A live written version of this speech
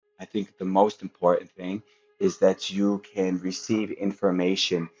I think the most important thing is that you can receive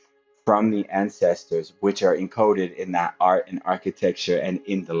information from the ancestors, which are encoded in that art and architecture and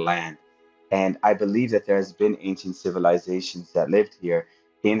in the land. And I believe that there has been ancient civilizations that lived here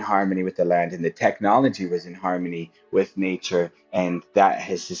in harmony with the land, and the technology was in harmony with nature, and that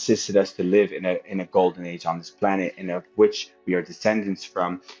has assisted us to live in a golden age on this planet, and of which we are descendants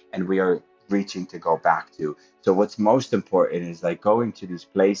from, and we are reaching to go back to. So what's most important is like going to these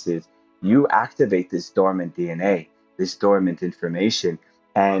places, you activate this dormant DNA, this dormant information,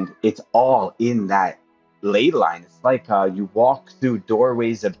 and it's all in that ley line. It's like you walk through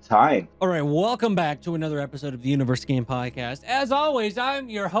doorways of time. All right, welcome back to another episode of the Universe Game Podcast. As always, I'm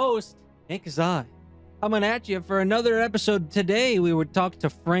your host, Nick Zai. Coming at you for another episode. Today, we would talk to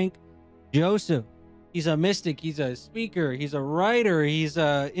Frank Joseph. He's a mystic, he's a speaker, he's a writer, he's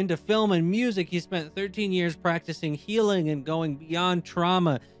into film and music. He spent 13 years practicing healing and going beyond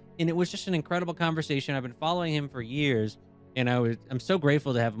trauma. And it was just an incredible conversation. I've been following him for years, and I'm so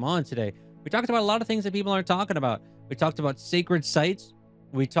grateful to have him on today. We talked about a lot of things that people aren't talking about. We talked about sacred sites.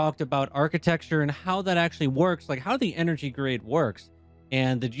 We talked about architecture and how that actually works, like how the energy grid works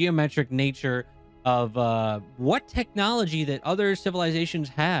and the geometric nature of what technology that other civilizations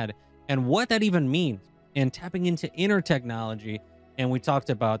had and what that even means, and tapping into inner technology. And we talked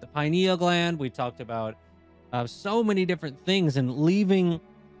about the pineal gland. We talked about so many different things, and leaving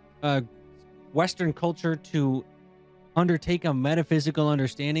uh, Western culture to undertake a metaphysical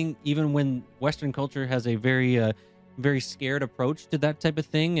understanding, even when Western culture has a very scared approach to that type of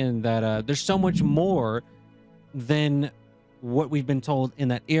thing, and that there's so much more than what we've been told in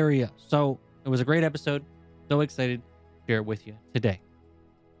that area. So it was a great episode. So excited to share it with you today.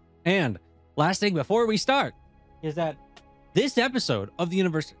 And last thing before we start is that this episode of the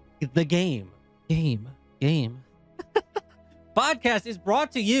universe, the game podcast is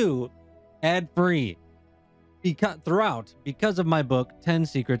brought to you ad free because of my book 10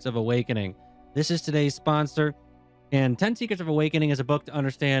 Secrets of Awakening. This is today's sponsor, and 10 Secrets of Awakening is a book to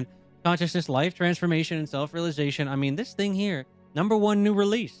understand consciousness, life transformation, and self-realization. I mean, this thing here, #1 new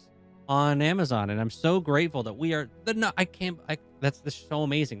release on Amazon, and I'm so grateful that we are that's so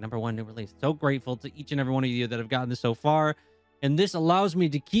amazing. #1 new release. So grateful to each and every one of you that have gotten this so far, and this allows me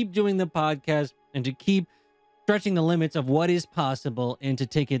to keep doing the podcast and to keep stretching the limits of what is possible and to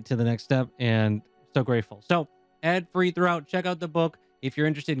take it to the next step. And so grateful. So ad free throughout. Check out the book if you're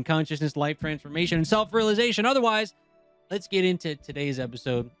interested in consciousness, life transformation, and self-realization. Otherwise, let's get into today's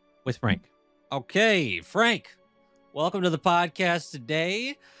episode with Frank. Okay, Frank, welcome to the podcast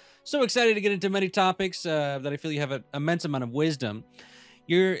today. So excited to get into many topics that I feel you have an immense amount of wisdom.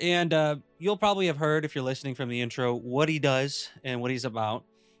 You'll probably have heard, if you're listening from the intro, what he does and what he's about.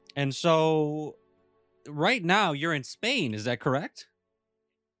 And so right now you're in Spain, is that correct?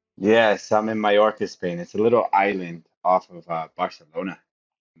 Yes, I'm in Mallorca, Spain. It's a little island off of Barcelona,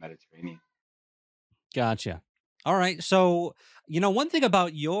 Mediterranean. Gotcha. All right. So, one thing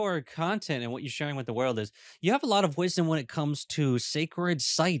about your content and what you're sharing with the world is you have a lot of wisdom when it comes to sacred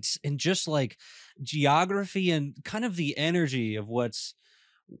sites and just like geography and kind of the energy of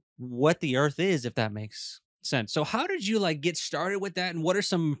what the earth is, if that makes sense. So, how did you like get started with that, and what are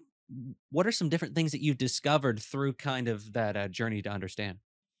some different things that you've discovered through kind of that journey to understand?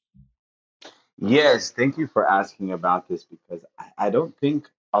 Yes, thank you for asking about this because I don't think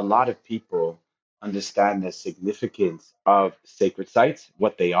a lot of people understand the significance of sacred sites,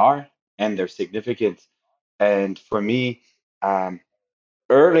 what they are, and their significance. And for me, um,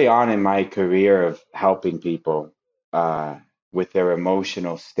 early on in my career of helping people uh, with their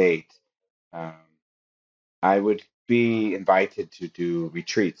emotional state, um, I would be invited to do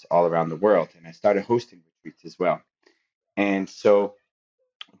retreats all around the world, and I started hosting retreats as well. And so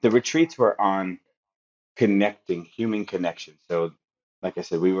the retreats were on connecting, human connection. So, like I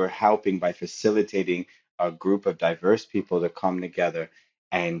said, we were helping by facilitating a group of diverse people to come together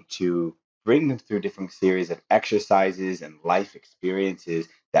and to bring them through different series of exercises and life experiences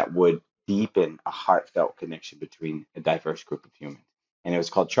that would deepen a heartfelt connection between a diverse group of humans. And it was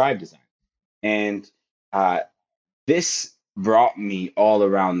called Tribe Design. And uh, this brought me all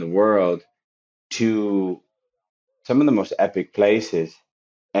around the world to some of the most epic places.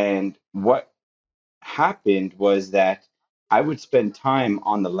 And what happened was that I would spend time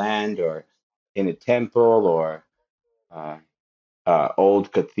on the land or in a temple or uh,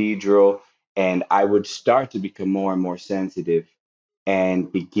 old cathedral, and I would start to become more and more sensitive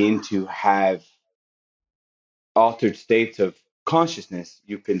and begin to have altered states of consciousness,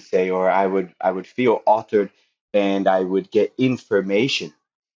 you can say, or I would feel altered, and I would get information.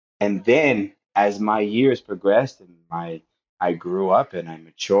 And then, as my years progressed and my I grew up and I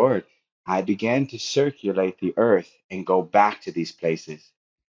matured, I began to circulate the earth and go back to these places.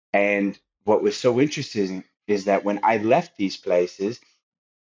 And what was so interesting is that when I left these places,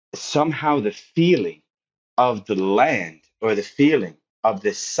 somehow the feeling of the land or the feeling of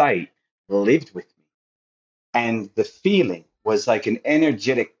the site lived with me. And the feeling was like an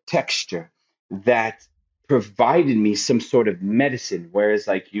energetic texture that provided me some sort of medicine. Whereas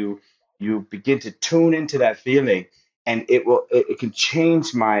like you begin to tune into that feeling and it can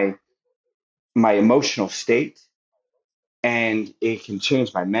change my emotional state, and it can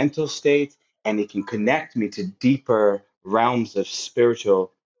change my mental state, and it can connect me to deeper realms of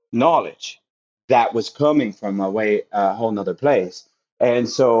spiritual knowledge that was coming from a whole nother place. And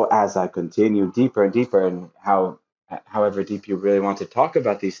so as I continue deeper and deeper, and however deep you really want to talk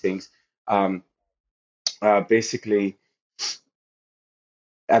about these things, um, basically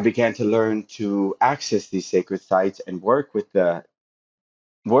I began to learn to access these sacred sites and work with them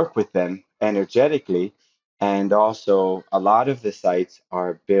energetically. And also, a lot of the sites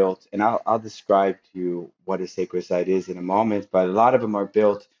are built, and I'll describe to you what a sacred site is in a moment, but a lot of them are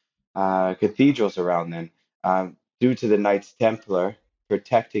built cathedrals around them, due to the Knights Templar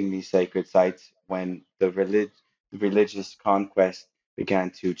protecting these sacred sites when the religious conquest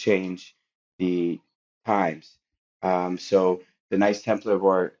began to change the times. So the Knights Templar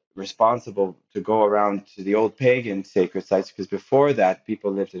were responsible to go around to the old pagan sacred sites because before that, people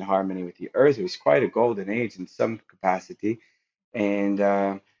lived in harmony with the earth. It was quite a golden age in some capacity, and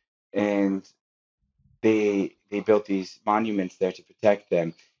and they built these monuments there to protect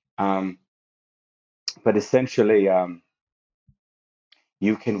them. Um, but essentially,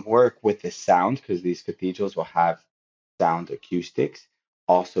 you can work with the sound because these cathedrals will have sound acoustics,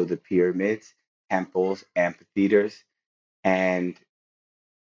 also the pyramids, temples, amphitheaters, and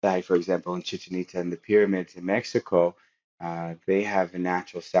like for example in Chichen Itza and the pyramids in Mexico, they have a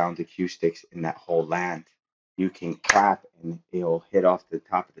natural sound acoustics in that whole land. You can clap and it'll hit off the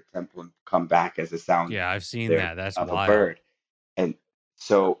top of the temple and come back as a sound Yeah, I've seen there that. That's of a wild. bird. And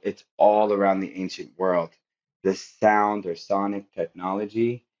so it's all around the ancient world. This sound or sonic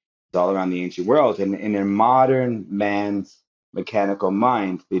technology is all around the ancient world. And in a modern man's mechanical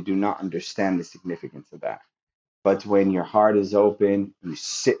mind, they do not understand the significance of that. But when your heart is open, you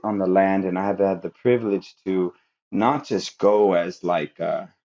sit on the land, and I have had the privilege to not just go as like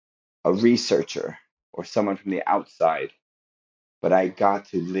a researcher or someone from the outside, but I got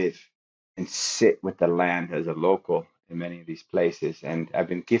to live and sit with the land as a local in many of these places, and I've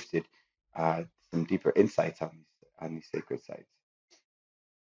been gifted some deeper insights on these sacred sites.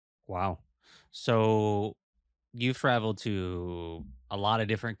 Wow. So you've traveled to a lot of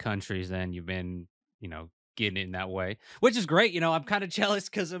different countries then you've been, you know, getting in that way, which is great. I'm kind of jealous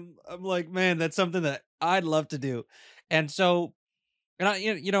because I'm like, man, that's something that I'd love to do. And so, and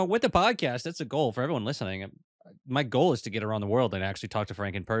with the podcast, that's a goal for everyone listening. My goal is to get around the world and actually talk to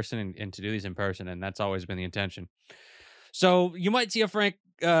Frank in person and to do these in person. And that's always been the intention. So you might see a Frank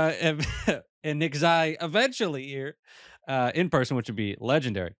and and Nick Zai eventually here in person, which would be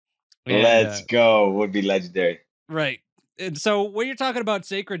legendary. And Let's go would be legendary. right. And so when you're talking about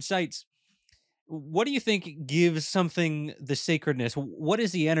sacred sites, what do you think gives something the sacredness? What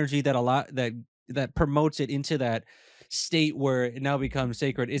is the energy that that promotes it into that state where it now becomes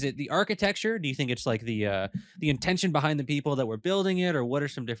sacred? Is it the architecture? Do you think it's like the intention behind the people that were building it, or what are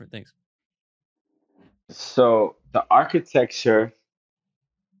some different things? So the architecture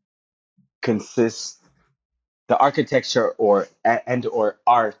consists the architecture and or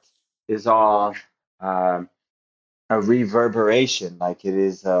art is all um, a reverberation, like it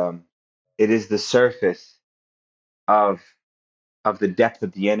is the surface of the depth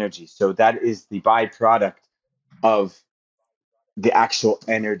of the energy. So that is the byproduct of the actual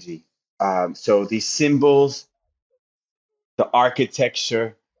energy. So these symbols, the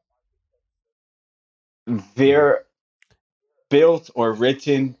architecture, Mhm. they're built or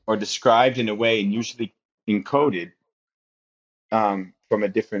written or described in a way and usually encoded from a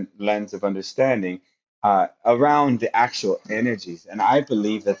different lens of understanding around the actual energies. And I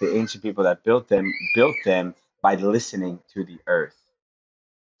believe that the ancient people that built them by listening to the earth.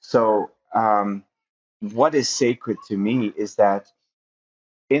 So what is sacred to me is that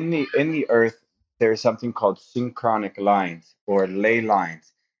in the earth there is something called synchronic lines or ley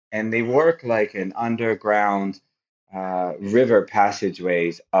lines, and they work like an underground river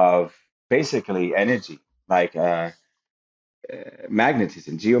passageways of basically energy, like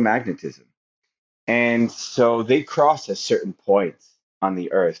magnetism, geomagnetism. And so they cross at certain points on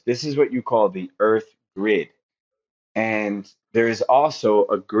the earth. This is what you call the earth grid. And there is also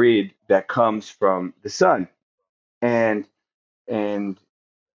a grid that comes from the sun. And and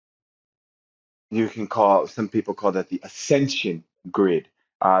you can call, some people call that the ascension grid.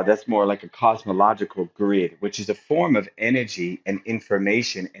 That's more like a cosmological grid, which is a form of energy and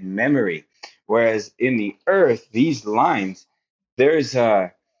information and memory. Whereas in the earth, these lines, there's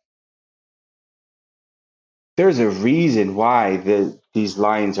a there's a reason why these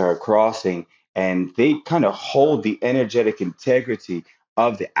lines are crossing, and they kind of hold the energetic integrity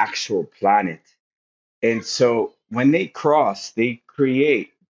of the actual planet. And so when they cross, they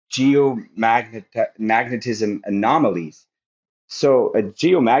create geomagnetism anomalies. So a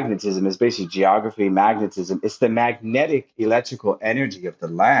geomagnetism is basically geography, magnetism. It's the magnetic electrical energy of the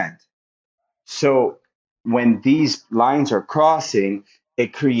land. So when these lines are crossing,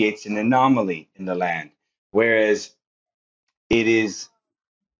 it creates an anomaly in the land. Whereas it is,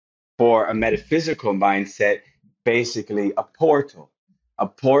 for a metaphysical mindset, basically a portal. A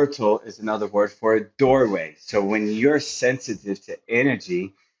portal is another word for a doorway. So when you're sensitive to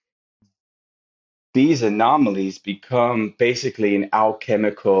energy, these anomalies become basically an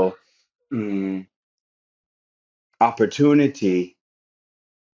alchemical mm, opportunity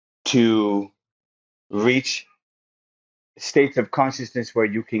to reach states of consciousness where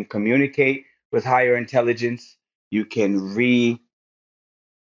you can communicate with higher intelligence, you can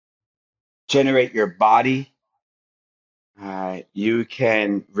regenerate your body, you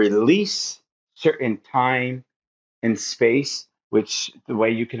can release certain time and space. Which the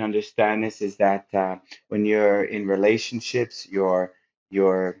way you can understand this is that when you're in relationships, you're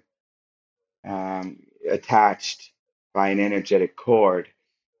attached by an energetic cord,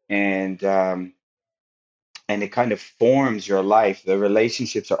 and and it kind of forms your life. The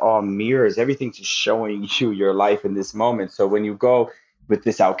relationships are all mirrors. Everything's just showing you your life in this moment. So when you go with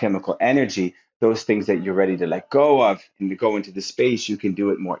this alchemical energy, those things that you're ready to let go of and to go into the space, you can do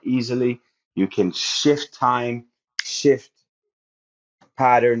it more easily. You can shift time, shift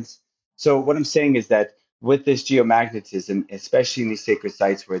patterns. So what I'm saying is that with this geomagnetism, especially in these sacred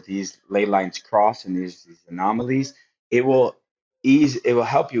sites where these ley lines cross and there's these anomalies, it will it will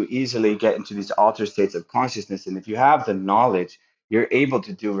help you easily get into these altered states of consciousness. And if you have the knowledge, you're able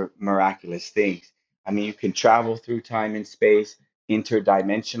to do miraculous things. I mean, you can travel through time and space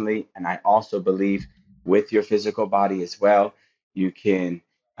interdimensionally, and I also believe with your physical body as well. You can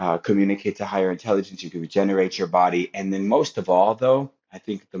communicate to higher intelligence, you can regenerate your body. And then, most of all, though, I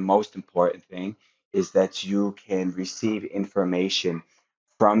think the most important thing is that you can receive information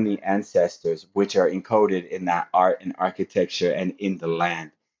from the ancestors, which are encoded in that art and architecture and in the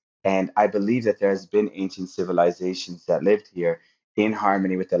land. And I believe that there's been ancient civilizations that lived here in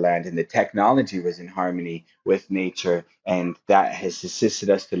harmony with the land, and the technology was in harmony with nature, and that has assisted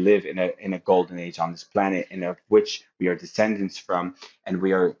us to live in a golden age on this planet, and of which we are descendants from, and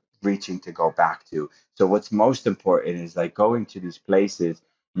we are reaching to go back to. So what's most important is like going to these places,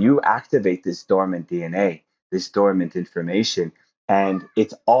 you activate this dormant DNA, this dormant information, and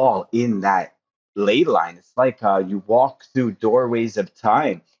it's all in that ley line. It's like you walk through doorways of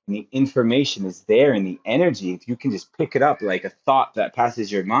time, and the information is there, and the energy. If you can just pick it up like a thought that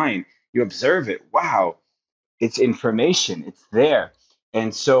passes your mind, you observe it. Wow, it's information. It's there.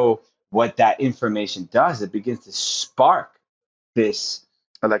 And so what that information does, it begins to spark this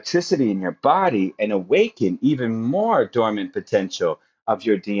electricity in your body and awaken even more dormant potential of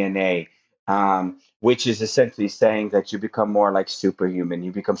your DNA, which is essentially saying that you become more like superhuman.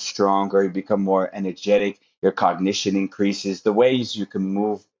 You become stronger, you become more energetic, your cognition increases, the ways you can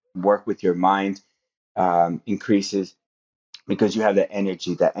move, work with your mind increases because you have that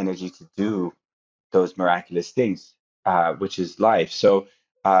energy to do those miraculous things, which is life. So,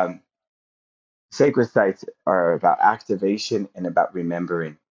 um, sacred sites are about activation and about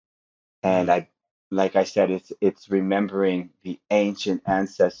remembering. And Mm. I, like I said, it's remembering the ancient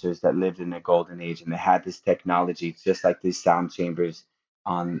ancestors that lived in the golden age, and they had this technology, just like these sound chambers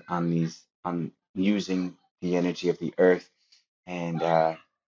on using the energy of the earth, and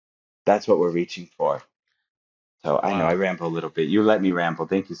that's what we're reaching for. So I know I Wow. ramble a little bit. You let me ramble.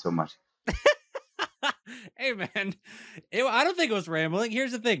 Thank you so much. Hey man, I don't think it was rambling.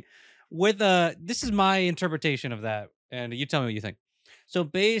 Here's the thing, with this is my interpretation of that, and you tell me what you think. So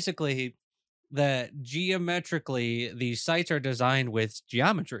basically, that geometrically these sites are designed with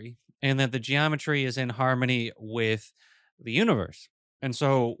geometry, and that the geometry is in harmony with the universe. And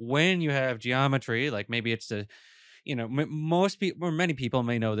so when you have geometry, like maybe it's the, most people or many people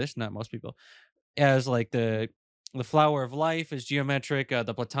may know this, not most people, as like the flower of life is geometric,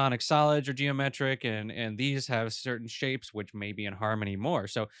 the platonic solids are geometric, and these have certain shapes which may be in harmony more.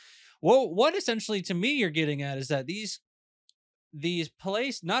 So what essentially to me you're getting at is that these these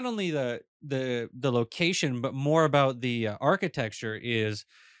place, not only the location, but more about the architecture, is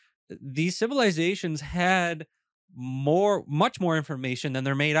these civilizations had much more information than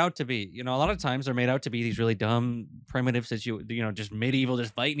they're made out to be. A lot of times they're made out to be these really dumb primitive just medieval,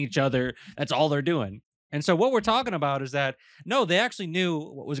 just fighting each other. That's all they're doing. And so what we're talking about is that no, they actually knew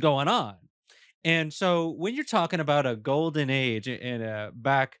what was going on. And so when you're talking about a golden age and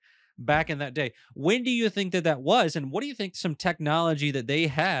back in that day, when do you think that that was, and what do you think some technology that they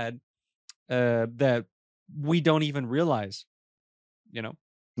had that we don't even realize? You know,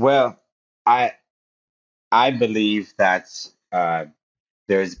 Well, I I believe that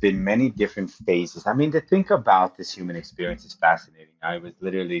there's been many different phases. I mean, to think about this human experience is fascinating. I was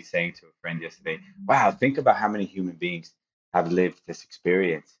literally saying to a friend yesterday, wow, think about how many human beings have lived this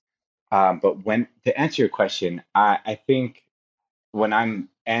experience. But when to answer your question, I think when I'm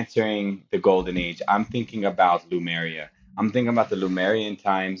answering the golden age, I'm thinking about Lumeria. I'm thinking about the Lumerian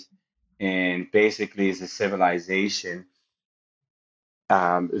times, and basically is a civilization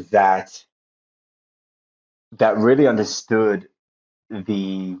that really understood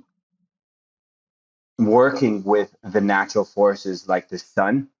the working with the natural forces like the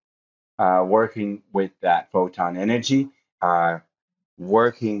sun, working with that photon energy, uh,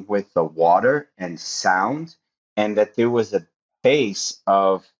 working with the water and sound, and that there was a base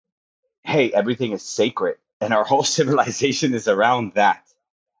of, hey, everything is sacred, and our whole civilization is around that.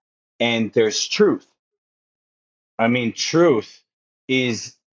 And there's truth. I mean, truth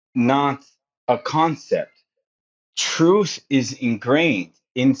is not a concept. Truth is ingrained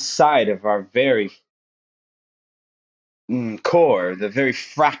inside of our very core, the very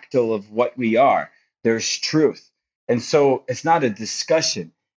fractal of what we are. There's truth. And so it's not a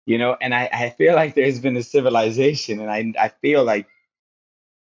discussion, and I feel like there's been a civilization, and I feel like,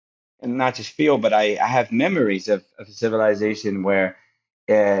 and not just feel, but I have memories of a civilization where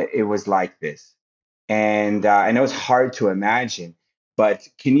it was like this. And I know it's hard to imagine, but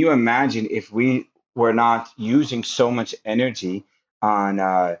can you imagine if we were not using so much energy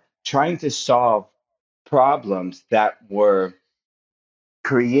on trying to solve problems that were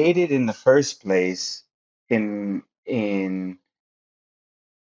created in the first place in in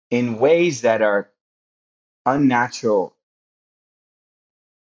in ways that are unnatural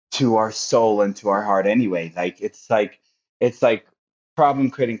to our soul and to our heart anyway. Like it's like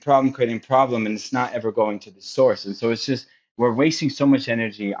problem creating problem, and it's not ever going to the source. And so it's just we're wasting so much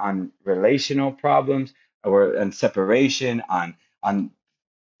energy on relational problems or on separation, on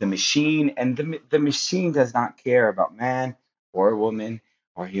the machine, and the machine does not care about man or woman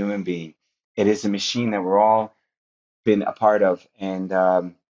or human being. It is a machine that we're all been a part of, and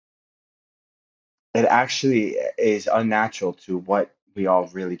it actually is unnatural to what we all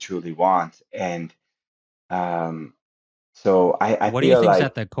really truly want. And um, so I what do you feel think's like,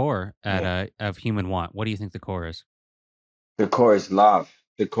 at the core at yeah, of human want? What do you think the core is? the core is love.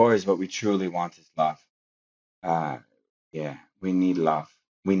 The core is what we truly want is love. Uh, yeah, we need love.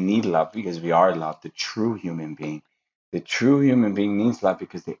 We need love because we are love. The true human being, needs love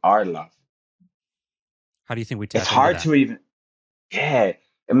because they are love. How do you think we It's tap into hard that? to even, yeah.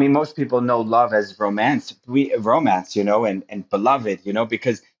 I mean, most people know love as romance. We romance, and beloved,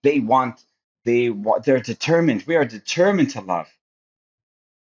 because they're determined. We are determined to love.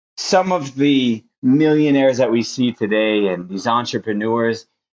 Some of the millionaires that we see today and these entrepreneurs,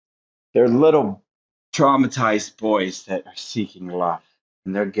 they're little traumatized boys that are seeking love,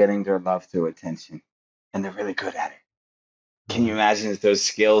 and they're getting their love through attention, and they're really good at it. Can you Mhm. imagine if those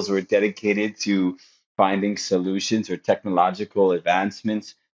skills were dedicated to finding solutions or technological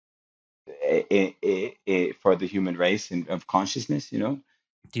advancements for the human race and of consciousness? Do you Can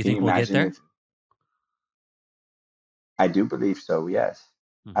you think we'll get imagine there? if I do believe so? Yes.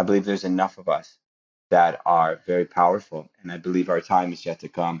 I Mhm. believe there's enough of us that are very powerful, and I believe our time is yet to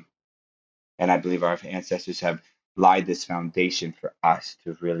come. And I believe our ancestors have laid this foundation for us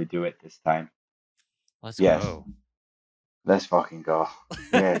to really do it this time. Let's Yes, go. let's fucking go.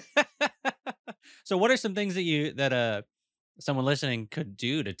 Yes. So what are some things that someone listening could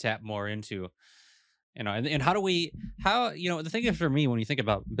do to tap more into, and how do we how the thing is for me when you think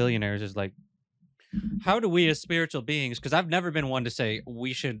about billionaires is like, how do we as spiritual beings, because I've never been one to say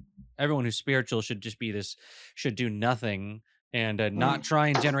we should, everyone who's spiritual should just be this, should do nothing and not Mm. try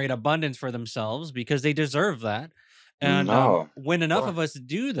and generate abundance for themselves because they deserve that. And No, when of enough of course. us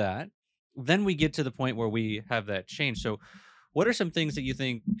do that, then we get to the point where we have that change. So what are some things that you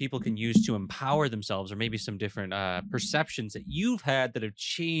think people can use to empower themselves, or maybe some different perceptions that you've had that have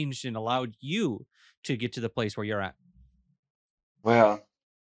changed and allowed you to get to the place where you're at? Well,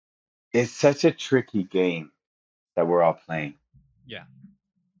 it's such a tricky game that we're all playing. Yeah.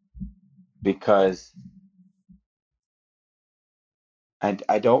 because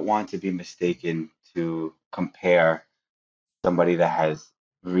I don't want to be mistaken to compare somebody that has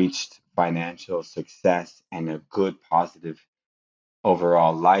reached financial success and a good, positive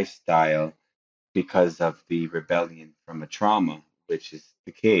overall lifestyle because of the rebellion from a trauma, which is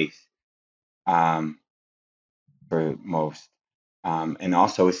the case. Um, for most. And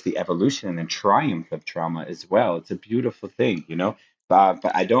also, it's the evolution and triumph of trauma as well. It's a beautiful thing, you know.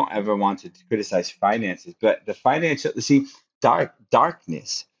 But I don't ever want to criticize finances. But the financial, see,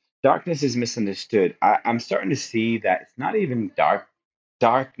 darkness is misunderstood. I'm starting to see that it's not even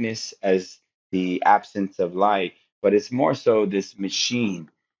darkness as the absence of light, but it's more so this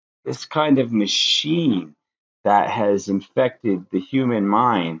kind of machine that has infected the human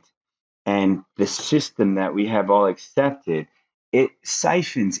mind and the system that we have all accepted, it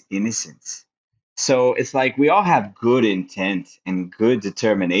siphons innocence. So it's like we all have good intent and good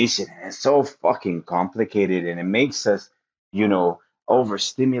determination, and it's so fucking complicated, and it makes us, you know,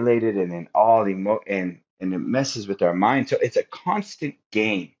 overstimulated and then and it messes with our mind. So it's a constant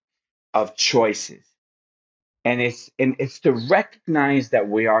game of choices, and it's to recognize that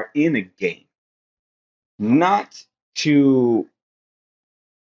we are in a game, not to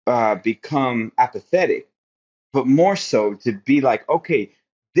become apathetic, but more so to be like, okay,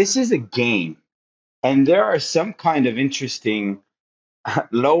 this is a game, and there are some kind of interesting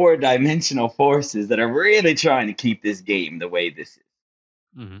lower dimensional forces that are really trying to keep this game the way this is.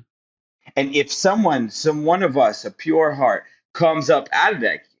 Mm-hmm. And if some one of us, a pure heart, comes up out of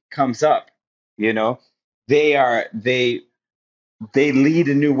that, comes up, you know, they are they lead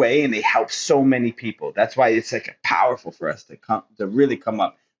a new way and they help so many people. That's why it's like powerful for us to really come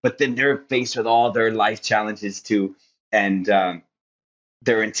up. But then they're faced with all their life challenges too, and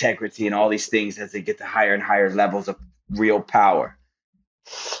their integrity and all these things as they get to higher and higher levels of real power.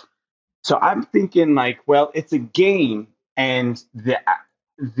 So I'm thinking like, well, it's a game, and the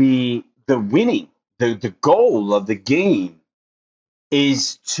winning, the goal of the game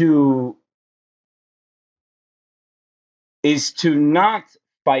is to not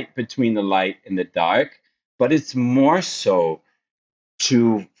fight between the light and the dark, but it's more so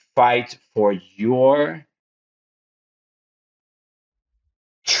to fight for your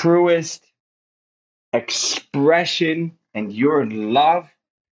truest expression and your love,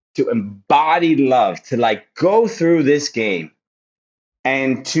 to embody love, to like go through this game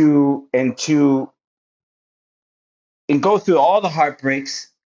and go through all the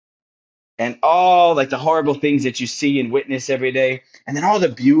heartbreaks and all like the horrible things that you see and witness every day, and then all the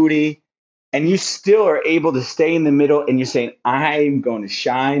beauty, and you still are able to stay in the middle, and you're saying, I'm going to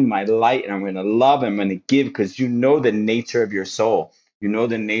shine my light and I'm going to love and I'm going to give, because you know the nature of your soul, you know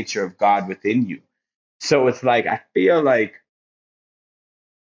the nature of God within you. So it's like I feel like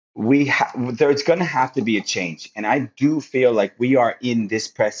there's going to have to be a change, and I do feel like we are in this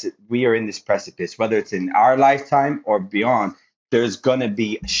precipice, whether it's in our lifetime or beyond. There's going to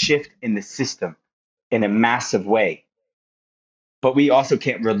be a shift in the system in a massive way, but we also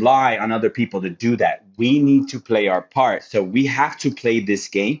can't rely on other people to do that. We need to play our part, so we have to play this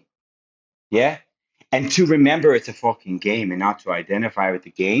game. Yeah. And to remember it's a fucking game and not to identify with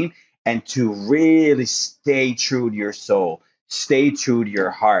the game, and to really stay true to your soul, stay true to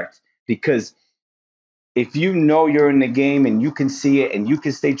your heart. Because if you know you're in the game and you can see it and you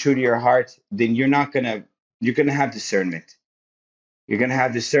can stay true to your heart, then you're gonna have discernment. You're gonna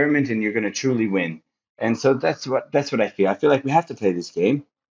have discernment and you're gonna truly win. And so that's what I feel. I feel like we have to play this game.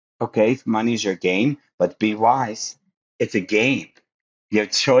 Okay, money's your game, but be wise. It's a game. You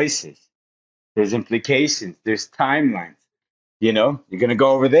have choices. There's implications. There's timelines. You know, you're gonna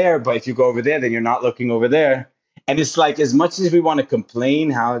go over there, but if you go over there, then you're not looking over there. And it's like as much as we want to complain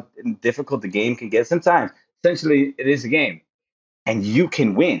how difficult the game can get, sometimes essentially it is a game, and you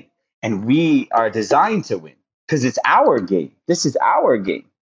can win, and we are designed to win because it's our game. This is our game.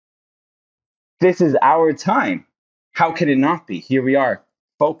 This is our time. How can it not be? Here we are,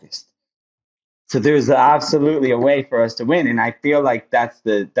 focused. So there's absolutely a way for us to win, and I feel like that's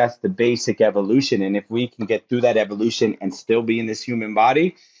the basic evolution. And if we can get through that evolution and still be in this human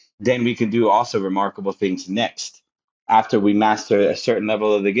body, then we can do also remarkable things next. After we master a certain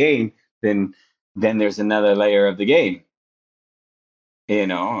level of the game, then there's another layer of the game, you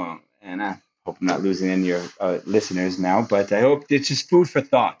know. And I hope I'm not losing any of your listeners now, but I hope it's just food for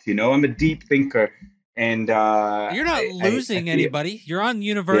thought. You know, I'm a deep thinker, and You're not I losing feel, anybody. You're on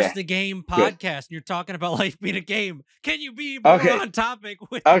Universe yeah, the Game good. podcast and you're talking about life being a game. Can you be more Okay, on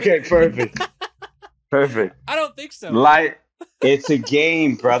topic with okay, perfect. Perfect. I don't think so. Light, it's a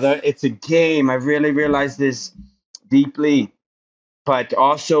game, brother. It's a game. I really realized this deeply. but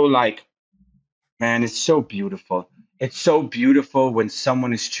also like, man, it's so beautiful. It's so beautiful when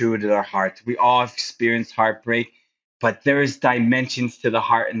someone is true to their heart. We all experience heartbreak, but there is dimensions to the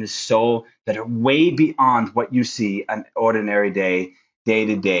heart and the soul that are way beyond what you see an ordinary day, day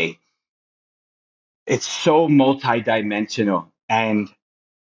to day. It's so multidimensional, and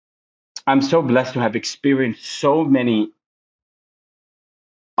I'm so blessed to have experienced so many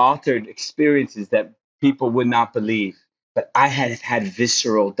altered experiences that people would not believe. But I had had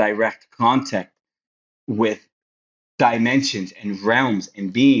visceral, direct contact with dimensions and realms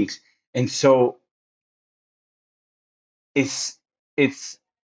and beings. And so it's it's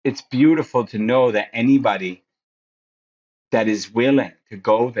it's beautiful to know that anybody that is willing to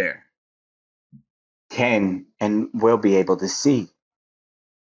go there can and will be able to see,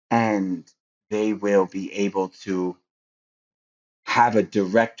 and they will be able to have a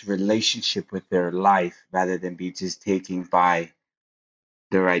direct relationship with their life rather than be just taken by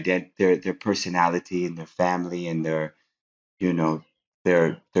their personality and their family and their, you know,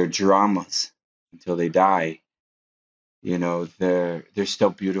 their dramas until they die. They're still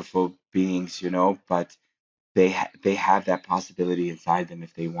beautiful beings, but they have that possibility inside them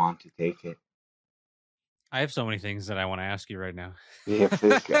if they want to take it. I have so many things that I want to ask you right now. Yeah,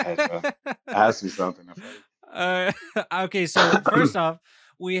 please go ahead, bro. Ask me something. I'm uh, okay, so first off,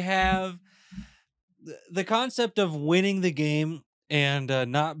 we have the concept of winning the game and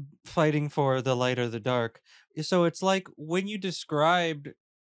not fighting for the light or the dark. So it's like when you described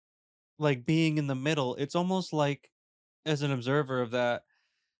like being in the middle, it's almost like as an observer of that,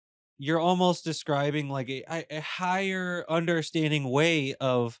 you're almost describing like a higher understanding way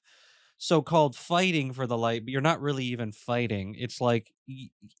of so-called fighting for the light, but you're not really even fighting. It's like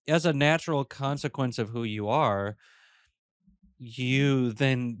as a natural consequence of who you are, you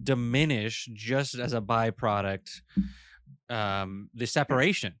then diminish just as a byproduct the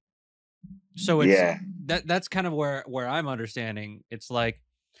separation. So it's Yeah. that's kind of where I'm understanding. It's like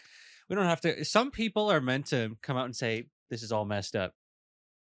we don't have to, some people are meant to come out and say this is all messed up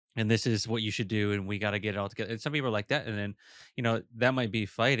and this is what you should do and we got to get it all together, and some people are like that, and then that might be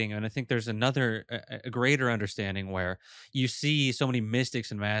fighting. And I think there's another a greater understanding where you see so many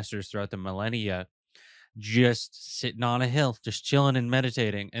mystics and masters throughout the millennia just sitting on a hill, just chilling and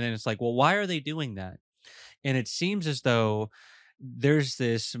meditating, and then it's like, well, why are they doing that? And it seems as though there's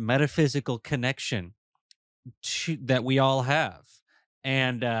this metaphysical connection that we all have.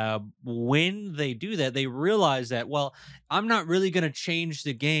 And when they do that, they realize that, well, I'm not really going to change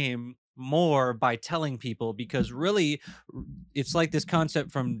the game more by telling people, because really it's like this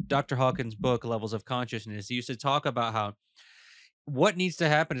concept from Dr. Hawkins' book Levels of Consciousness. He used to talk about how what needs to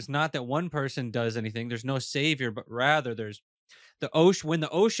happen is not that one person does anything, there's no savior, but rather there's the ocean. When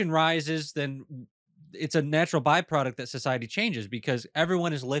the ocean rises, then it's a natural byproduct that society changes because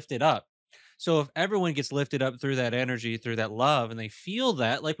everyone is lifted up. So if everyone gets lifted up through that energy, through that love, and they feel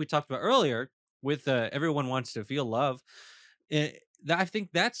that, like we talked about earlier, with everyone wants to feel love. I think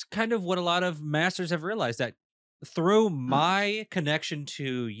that's kind of what a lot of masters have realized, that through my connection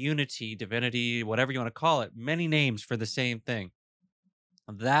to unity, divinity, whatever you want to call it, many names for the same thing,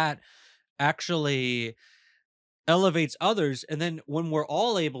 that actually elevates others. And then when we're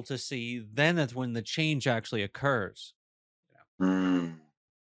all able to see, then that's when the change actually occurs. Mm.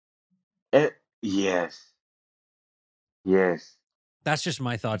 Yes. Yes. That's just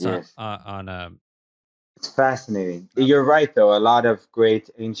my thoughts on Yes. It's fascinating. uh, You're right, though. A lot of great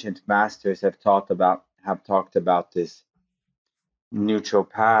ancient masters have talked about this neutral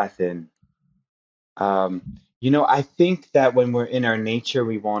path, and um, I think that when we're in our nature,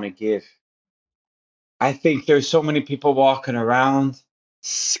 we want to give. I think there's so many people walking around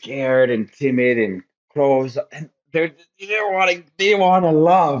scared and timid and closed, and they want to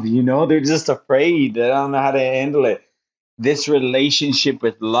love. They're just afraid. They don't know how to handle it. This relationship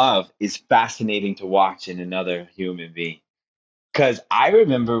with love is fascinating to watch in another human being. Because I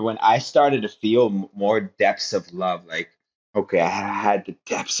remember when I started to feel more depths of love, like, okay, I had the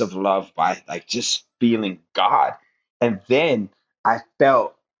depths of love by like just feeling God. And then I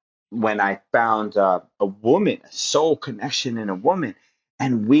felt when I found a woman, a soul connection in a woman,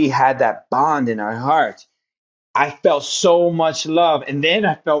 and we had that bond in our heart. I felt so much love. And then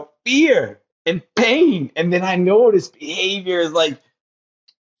I felt fear and pain. And then I noticed behaviors like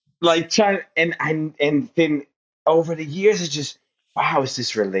trying, and then over the years it's just, wow, it's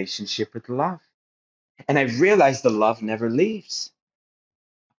this relationship with love. And I realized the love never leaves.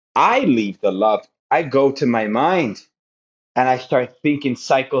 I leave the love. I go to my mind and I start thinking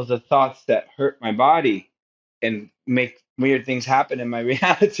cycles of thoughts that hurt my body and make weird things happen in my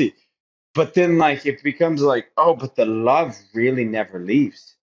reality. But then like it becomes like, oh, but the love really never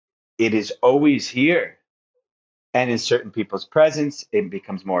leaves. It is always here. And in certain people's presence, it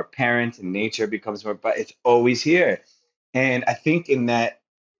becomes more apparent, and nature becomes more, but it's always here. And I think in that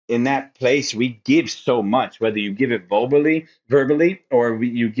place we give so much, whether you give it verbally, or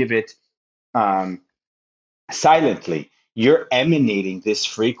you give it um, silently. You're emanating this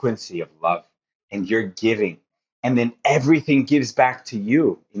frequency of love, and you're giving, and then everything gives back to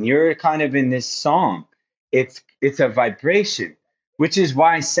you. And you're kind of in this song. It's a vibration, which is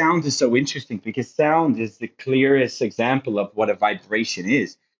why sound is so interesting, because sound is the clearest example of what a vibration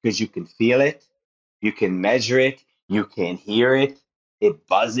is, because you can feel it, you can measure it, you can hear it. It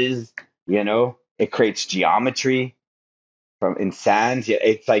buzzes, it creates geometry from in sands. Yeah,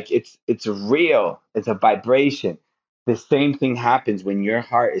 it's like it's real. It's a vibration. The same thing happens when your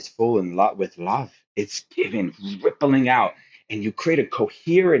heart is full in love with love. It's giving, rippling out, and you create a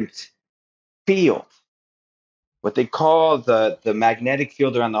coherent field. What they call the magnetic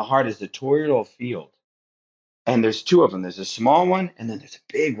field around the heart is the toroidal field. And there's two of them. There's a small one, and then there's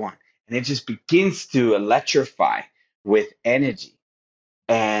a big one. And it just begins to electrify with energy.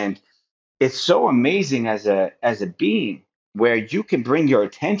 And it's so amazing as a being, where you can bring your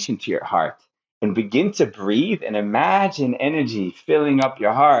attention to your heart and begin to breathe and imagine energy filling up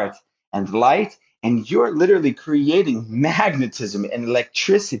your heart and light, and you're literally creating magnetism and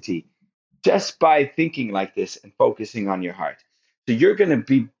electricity just by thinking like this and focusing on your heart. So you're going to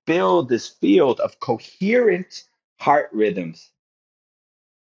be build this field of coherent heart rhythms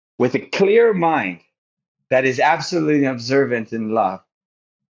with a clear mind that is absolutely observant in love.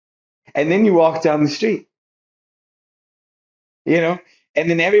 And then you walk down the street, you know, and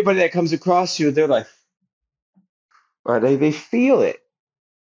then everybody that comes across you, they're like, or they feel it,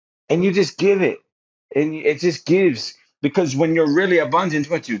 and you just give it, and it just gives, because when you're really abundant,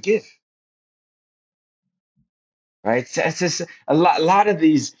 what you give, right? So it's just a lot of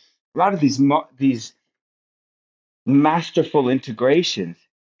these masterful integrations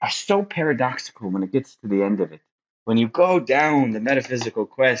are so paradoxical when it gets to the end of it. When you go down the metaphysical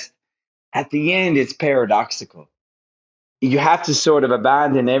quest, at the end, it's paradoxical. You have to sort of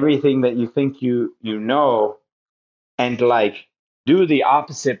abandon everything that you think you know, and like do the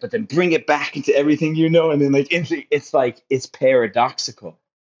opposite, but then bring it back into everything you know, and then like it's like it's paradoxical,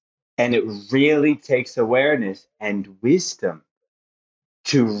 and it really takes awareness and wisdom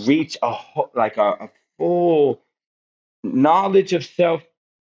to reach a full knowledge of self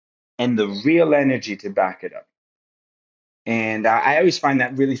and the real energy to back it up. And I always find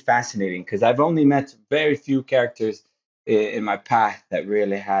that really fascinating, because I've only met very few characters in my path that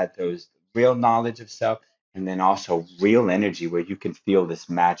really had those real knowledge of self, and then also real energy where you can feel this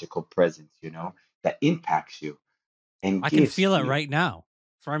magical presence, that impacts you and I can gives feel to it you. right now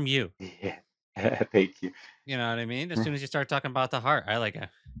from you. Yeah. Thank you. You know what I mean? As soon as you start talking about the heart, I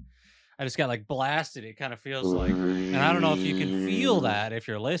just got like blasted. It kind of feels like, and I don't know if you can feel that if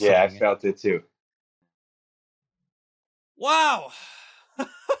you're Yeah, I listening. felt it too. Wow.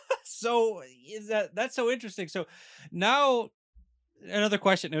 So is that's so interesting. So now another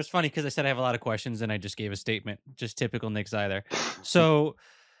question. It was funny because I said I have a lot of questions and I just gave a statement. Just typical Nick's either. So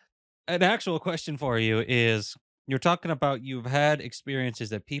an actual question for you is, you're talking about you've had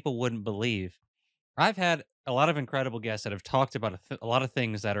experiences that people wouldn't believe. I've had a lot of incredible guests that have talked about a lot of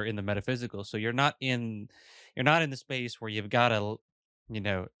things that are in the metaphysical. So you're not in the space where you've got to,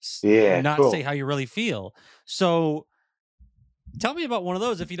 Yeah, not say cool. how you really feel. So tell me about one of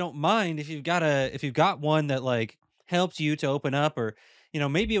those if you don't mind. If you've got one that like helps you to open up, or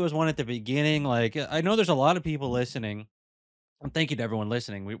maybe it was one at the beginning. Like I know there's a lot of people listening. And thank you to everyone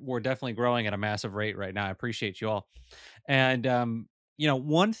listening. We're definitely growing at a massive rate right now. I appreciate you all. And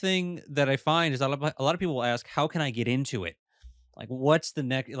one thing that I find is a lot of people will ask, "How can I get into it?" Like, what's the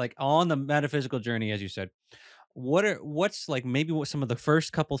next? Like on the metaphysical journey, as you said, what's like maybe what some of the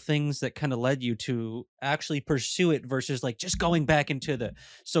first couple things that kind of led you to actually pursue it versus like just going back into the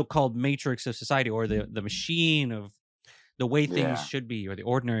so-called matrix of society, or the machine of the way things Yeah, should be, or the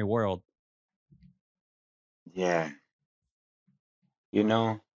ordinary world. yeah. You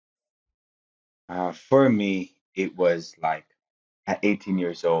know, for me, it was like at 18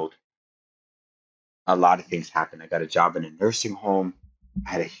 years old, a lot of things happened. I got a job in a nursing home. I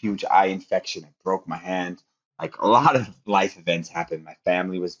had a huge eye infection. I broke my hand. Like a lot of life events happened. My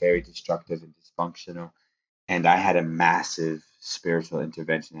family was very destructive and dysfunctional. And I had a massive spiritual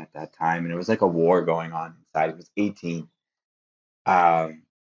intervention at that time. And it was like a war going on inside. It was 18. Um,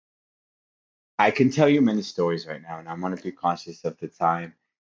 I can tell you many stories right now, and I want to be conscious of the time.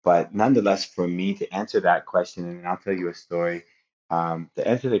 But nonetheless, for me to answer that question, and I'll tell you a story. The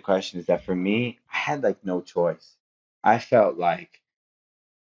answer to the question is that for me, I had like no choice. I felt like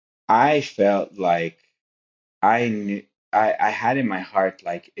I felt like I knew I had in my heart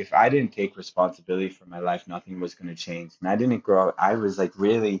like if I didn't take responsibility for my life, nothing was going to change. And I didn't grow up. I was like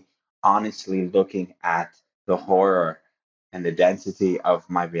really honestly looking at the horror and the density of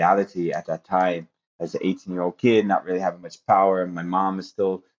my reality at that time as an 18-year-old kid, not really having much power. And my mom is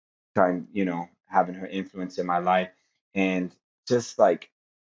still trying, having her influence in my life. And just like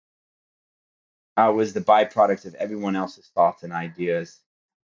I was the byproduct of everyone else's thoughts and ideas.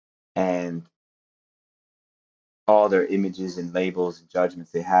 And all their images and labels and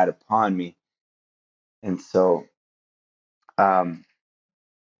judgments they had upon me. And so um,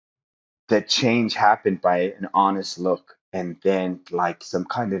 the change happened by an honest look and then like some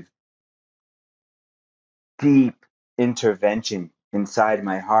kind of deep intervention inside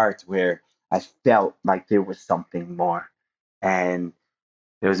my heart where I felt like there was something more and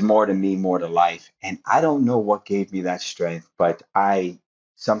there was more to me, more to life. And I don't know what gave me that strength, but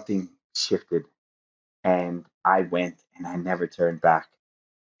something shifted and I went and I never turned back.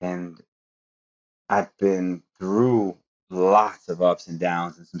 And I've been through lots of ups and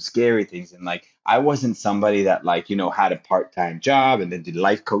downs and some scary things. And like, I wasn't somebody that like, had a part-time job and then did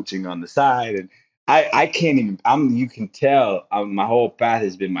life coaching on the side. And I can't even, you can tell my whole path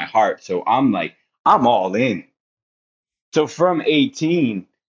has been my heart. So I'm like, I'm all in. So from 18,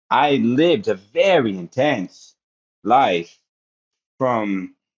 I lived a very intense life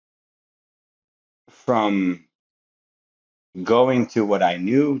from, from going to what I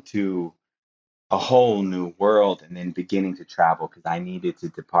knew to a whole new world and then beginning to travel because I needed to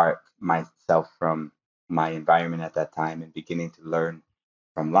depart myself from my environment at that time and beginning to learn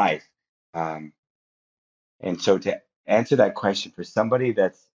from life. Um, and so to answer that question for somebody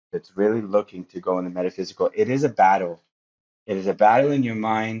that's really looking to go in the metaphysical, it is a battle. It is a battle in your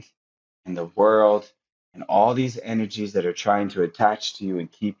mind and the world and all these energies that are trying to attach to you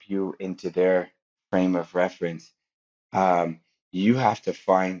and keep you into their frame of reference. um, you have to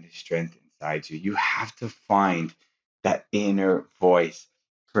find the strength inside you. You have to find that inner voice.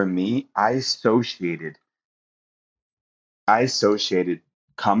 For me, I associated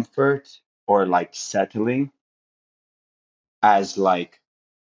comfort or like settling as like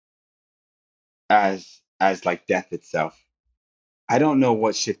death itself. I don't know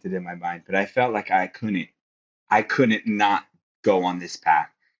what shifted in my mind, but I felt like I couldn't not go on this path.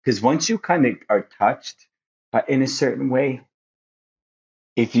 Because once you kind of are touched in a certain way,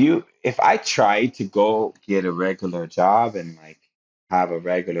 if I tried to go get a regular job and like have a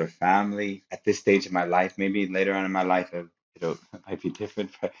regular family at this stage of my life, maybe later on in my life it might be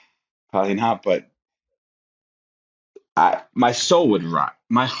different, but probably not. But my soul would rot,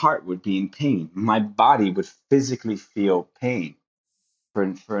 my heart would be in pain, my body would physically feel pain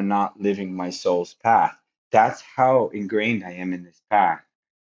for not living my soul's path. That's how ingrained I am in this path.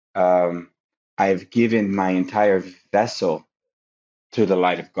 Um, I've given my entire vessel to the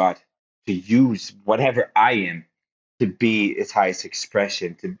light of God, to use whatever I am to be its highest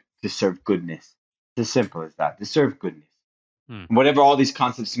expression, to serve goodness. It's as simple as that, to serve goodness. Hmm. Whatever all these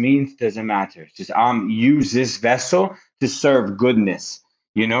concepts means doesn't matter. It's just use this vessel to serve goodness.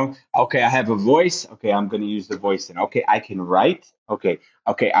 Okay, I have a voice. Okay, I'm going to use the voice. And okay, I can write. Okay,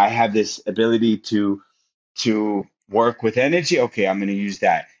 I have this ability to work with energy. Okay, I'm going to use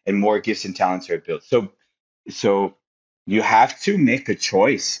that, and more gifts and talents are built. So you have to make a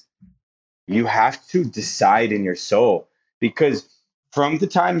choice. You have to decide in your soul because from the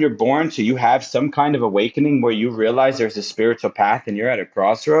time you're born to you have some kind of awakening where you realize there's a spiritual path and you're at a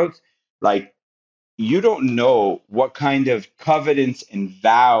crossroads, like you don't know what kind of covenants and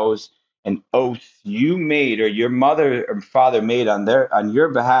vows and oaths you made or your mother or father made on your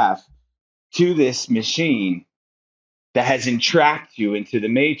behalf to this machine that has entrapped you into the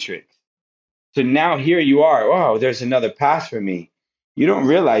matrix. So now here you are. Oh, there's another path for me. You don't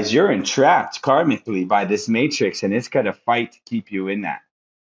realize you're entrapped karmically by this matrix and it's going to fight to keep you in that.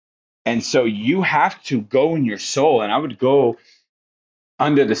 And so you have to go in your soul. And I would go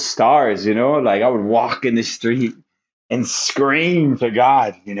under the stars, like I would walk in the street and scream to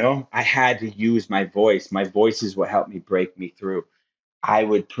God, I had to use my voice. My voice is what helped me break me through. I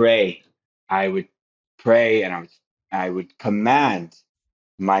would pray. I would pray and I would command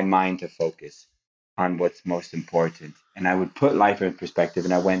my mind to focus on what's most important. And I would put life in perspective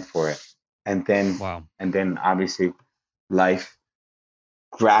and I went for it. And then Wow. and then obviously life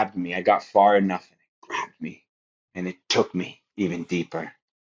grabbed me. I got far enough and it grabbed me and it took me even deeper.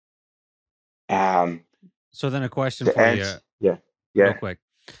 Um So then a question to for you, answer yeah, real yeah, quick.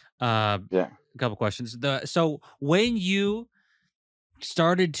 Uh, yeah. a couple questions. So when you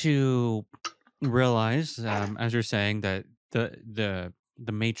started to realize, as you're saying, that the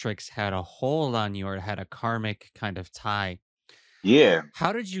Matrix had a hold on you, or it had a karmic kind of tie. Yeah.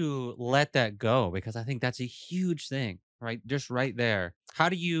 How did you let that go? Because I think that's a huge thing, right? Just right there. How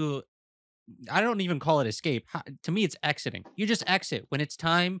do you? I don't even call it escape. To me, it's exiting. You just exit when it's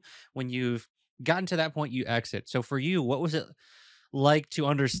time. When you've gotten to that point, you exit. So for you, what was it like to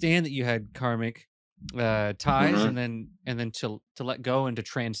understand that you had karmic ties, hmm and then to let go and to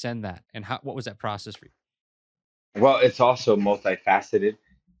transcend that? And what was that process for you? Well, it's also multifaceted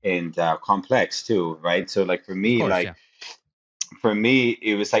and complex too, right? So like Of course, yeah. for me,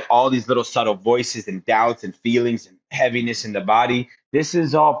 it was like all these little subtle voices and doubts and feelings and heaviness in the body. This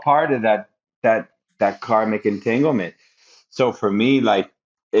is all part of that that karmic entanglement. So for me, like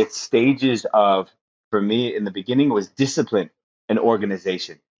it's stages of for me in the beginning was discipline and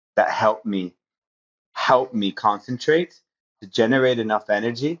organization that helped me concentrate to generate enough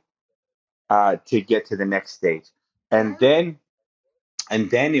energy to get to the next stage. And then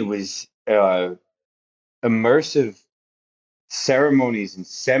it was immersive ceremonies and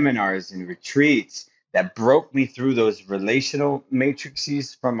seminars and retreats that broke me through those relational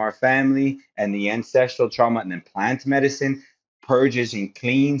matrices from our family and the ancestral trauma and then plant medicine, purges and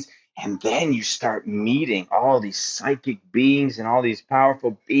cleans. And then you start meeting all these psychic beings and all these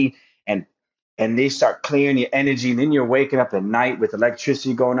powerful beings, and they start clearing your energy. And then you're waking up at night with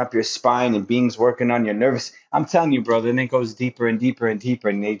electricity going up your spine and beings working on your nervous. I'm telling you, brother, and it goes deeper and deeper and deeper,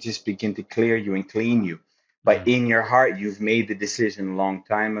 and they just begin to clear you and clean you, but Mm. in your heart you've made the decision a long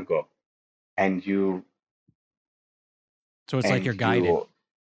time ago, and So it's like and you're guided. you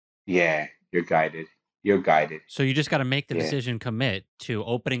yeah, you're guided, you're guided. So you just got to make the Yeah, decision, commit to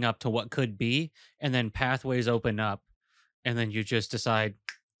opening up to what could be, and then pathways open up, and then you just decide,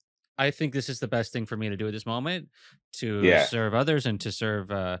 I think this is the best thing for me to do at this moment, to yeah, serve others and to serve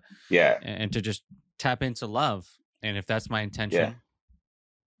yeah, and to just tap into love. And if that's my yeah, intention,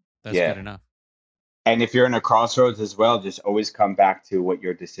 that's yeah. good enough. And if you're in a crossroads as well, just always come back to what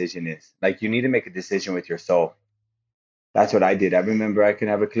your decision is. Like you need to make a decision with your soul. That's what I did. I remember I can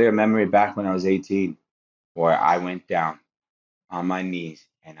have a clear memory back when I was 18 where I went down on my knees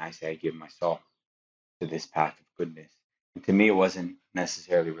and I said I give my soul to this path of goodness. And to me it wasn't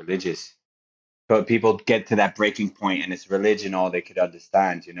necessarily religious. But people get to that breaking point and it's religion all they could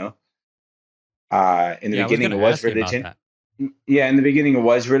understand, you know? In the Yeah, I was beginning, going it to was ask you about religion. that. Yeah, in the beginning, it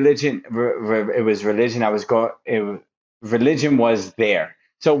was religion. It was religion. Religion was there.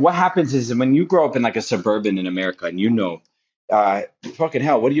 So what happens is when you grow up in like a suburban in America and uh, fucking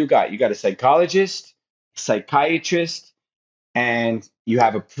hell, what do you got? You got a psychologist, psychiatrist, and you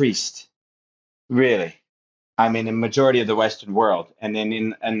have a priest. Really? I mean, in majority of the Western world, and then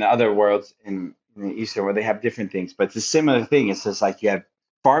in the other worlds in the Eastern world, they have different things. But it's a similar thing. It's just like you have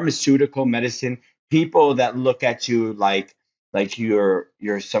pharmaceutical medicine, people that look at you like you're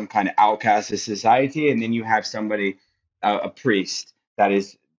some kind of outcast of society, and then you have somebody, a priest, that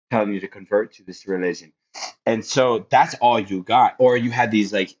is telling you to convert to this religion. And so that's all you got. Or you had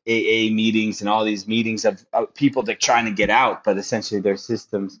these like AA meetings and all these meetings of people that trying to get out, but essentially they're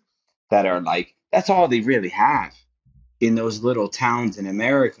systems that are like that's all they really have in those little towns in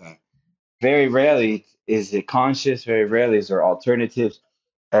America. Very rarely is it conscious, very rarely is there alternatives.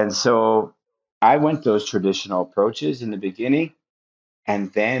 And so I went those traditional approaches in the beginning,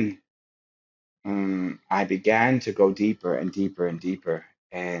 and then I began to go deeper and deeper and deeper.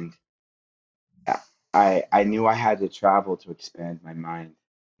 And I knew I had to travel to expand my mind.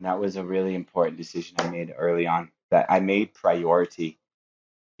 And that was a really important decision I made early on that I made priority,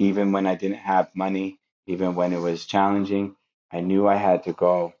 even when I didn't have money, even when it was challenging. I knew I had to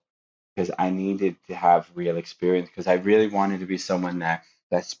go because I needed to have real experience because I really wanted to be someone that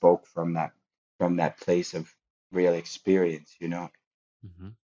spoke from that place of real experience, you know. Hmm.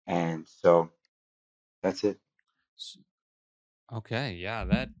 And so that's it. Okay, yeah,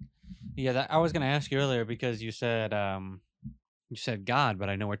 that I was going to ask you earlier, because you said God, but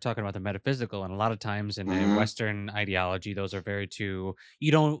I know we're talking about the metaphysical, and a lot of times in a hmm Western ideology, those are very two.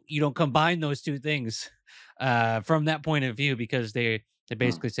 You don't combine those two things from that point of view, because they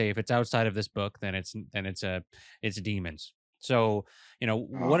basically say if it's outside of this book, then it's demons. So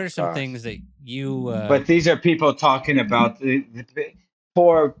what Oh are some gosh. things that you But these are people talking about the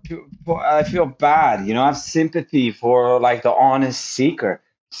poor, poor. I feel bad, you know. I have sympathy for like the honest seeker,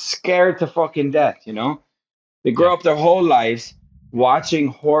 scared to fucking death, you know. They yeah grow up their whole lives watching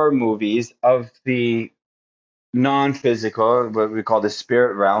horror movies of the non-physical, what we call the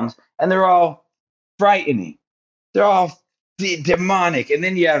spirit realms, and they're all frightening. They're all demonic. And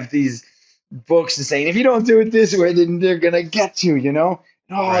then you have these. books and saying, if you don't do it this way, then they're gonna get you, and all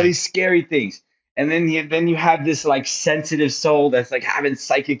Right. these scary things. And then you have this like sensitive soul that's like having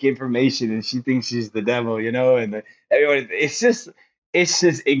psychic information, and she thinks she's the devil, and everyone. It's just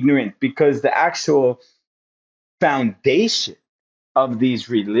ignorant because the actual foundation of these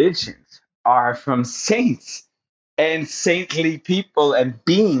religions are from saints and saintly people and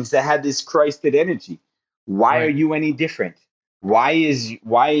beings that had this Christed energy. Why are Right. you any different?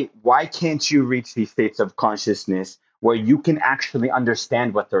 Why can't you reach these states of consciousness where you can actually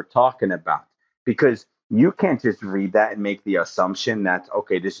understand what they're talking about? Because you can't just read that and make the assumption that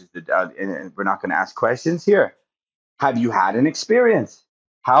okay, this is the and we're not going to ask questions here. Have you had an experience?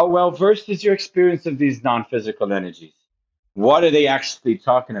 How well versed is your experience of these non physical energies? What are they actually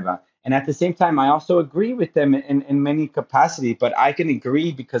talking about? And at the same time, I also agree with them in many capacity, but I can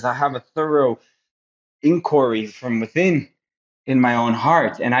agree because I have a thorough inquiry from within in my own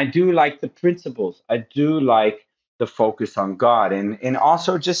heart. And I do like the principles. I do like the focus on God. And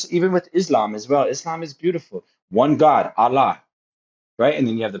also just even with Islam as well. Islam is beautiful. One God, Allah, right? And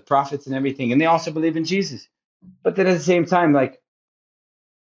then you have the prophets and everything. And they also believe in Jesus. But then at the same time, like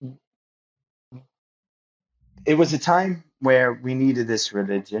it was a time where we needed this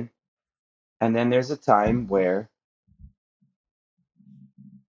religion, and then there's a time where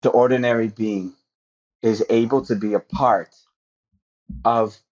the ordinary being is able to be a part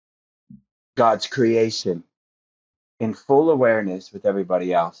of God's creation in full awareness with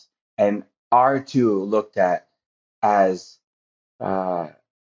everybody else, and are too looked at as uh,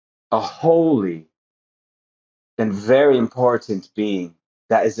 a holy and very important being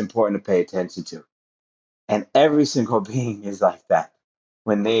that is important to pay attention to. And every single being is like that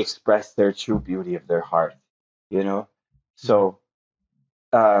when they express their true beauty of their heart, you know? Mhm. So,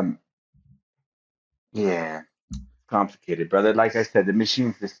 um, yeah, complicated, brother. Like I said, the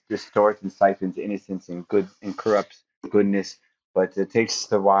machines distort and siphons innocence and good and corrupts goodness, but it takes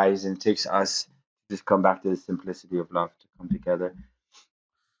the wise and it takes us to just come back to the simplicity of love to come together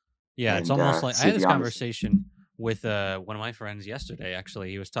Yeah, it's and almost like I see had this beyond this. conversation with one of my friends yesterday. Actually,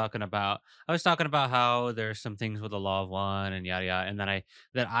 he was talking about I was talking about how there's some things with the law of one and yada yada, and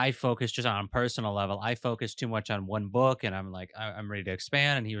that I focus just on a personal level. I focus too much on one book, and I'm like I'm ready to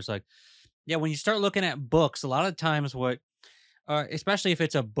expand. And he was like, yeah, when you start looking at books, a lot of times especially if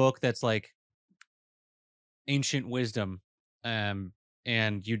it's a book that's like ancient wisdom, um,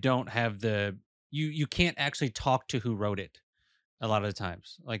 and you don't have you can't actually talk to who wrote it a lot of the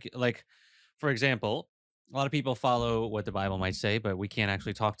times. Like for example, a lot of people follow what the Bible might say, but we can't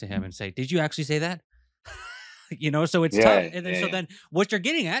actually talk to him and say, "Did you actually say that?" So it's tough. Yeah, And then yeah, so yeah. then what you're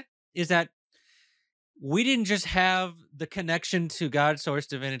getting at is that we didn't just have the connection to God, source,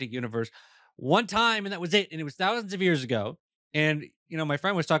 divinity, universe one time and that was it. And it was thousands of years ago. And my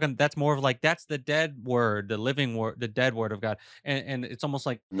friend was talking, that's more of like that's the dead word, the living word, the dead word of God. And it's almost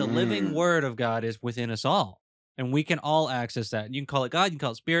like the living Mm, word of God is within us all. And we can all access that. And you can call it God, you can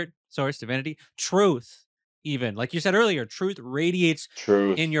call it spirit, source, divinity, truth, even. Like you said earlier, truth radiates in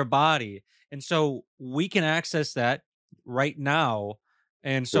truth. your body. And so we can access that right now.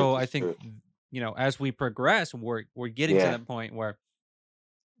 And so Truth I is think truth. as we progress, we're getting to Yeah. that point where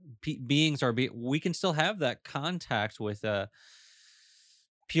beings we can still have that contact with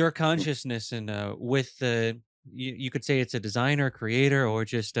pure consciousness and with the you could say it's a designer, creator, or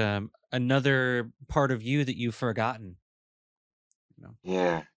just another part of you that you've forgotten. You know?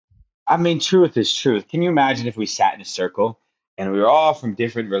 Yeah. I mean, truth is truth. Can you imagine if we sat in a circle and we were all from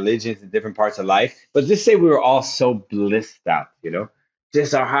different religions and different parts of life, but just say we were all so blissed out,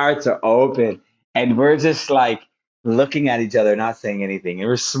 just our hearts are open and we're just like looking at each other, not saying anything, and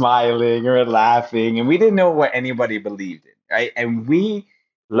we're smiling or laughing, and we didn't know what anybody believed in, right? And we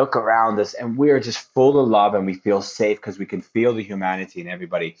look around us and we are just full of love and we feel safe because we can feel the humanity in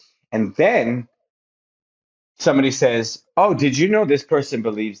everybody. And then somebody says, "Oh, did you know this person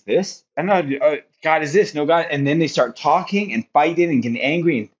believes this?" And no, God is this, no God, and then they start talking and fighting and getting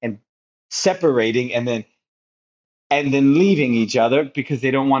angry and separating, and then leaving each other because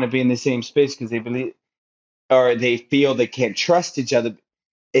they don't want to be in the same space because they believe or they feel they can't trust each other.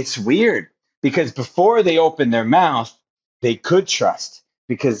 It's weird because before they opened their mouth, they could trust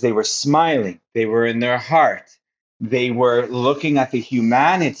because they were smiling, they were in their heart, they were looking at the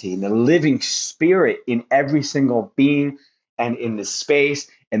humanity and the living spirit in every single being and in the space,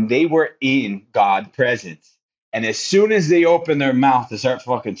 and they were in God presence. And as soon as they opened their mouth to start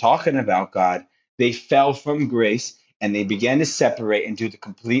fucking talking about God, they fell from grace and they began to separate and do the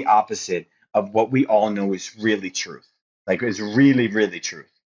complete opposite of what we all know is really truth. Like is really, really truth.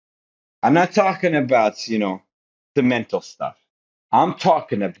 I'm not talking about, the mental stuff. I'm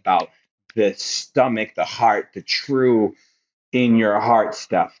talking about the stomach, the heart, the true in your heart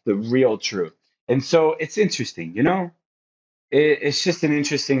stuff, the real truth. And so it's interesting, it's just an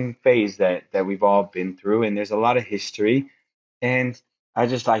interesting phase that we've all been through, and there's a lot of history. And I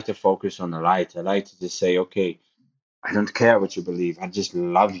just like to focus on the light. I like to just say, okay, I don't care what you believe. I just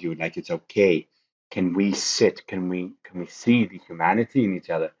love you. Like it's okay. Can we sit? Can we see the humanity in each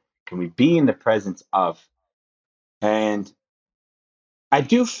other? Can we be in the presence of? And I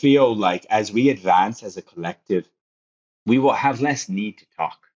do feel like as we advance as a collective, we will have less need to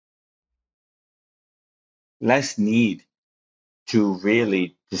talk, less need to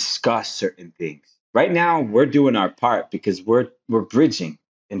really discuss certain things. Right now, we're doing our part because we're bridging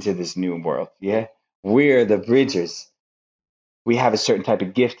into this new world. Yeah, we're the bridgers. We have a certain type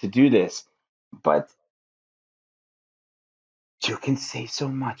of gift to do this, but you can say so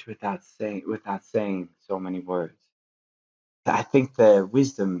much without saying so many words. I think the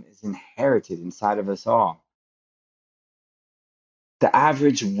wisdom is inherited inside of us all. The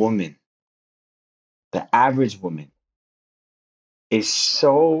average woman, the average woman is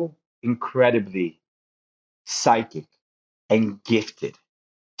so incredibly psychic and gifted.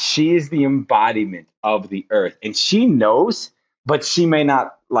 She is the embodiment of the earth, and she knows, but she may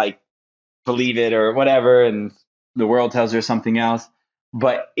not like believe it or whatever, and the world tells her something else.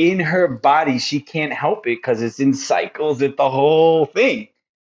 But in her body, she can't help it because it's in cycles, it's the whole thing.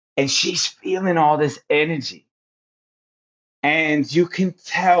 And she's feeling all this energy. And you can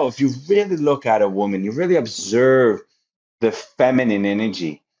tell if you really look at a woman, you really observe the feminine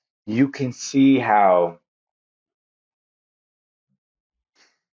energy, you can see how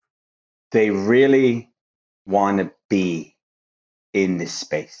they really want to be in this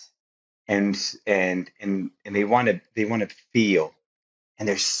space. And they want to feel. And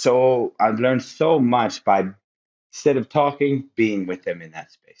they're so I've learned so much by instead of talking, being with them in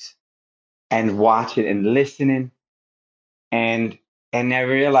that space and watching and listening. And and I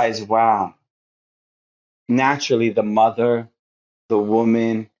realized, wow, naturally the mother, the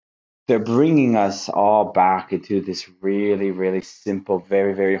woman, they're bringing us all back into this really, really simple,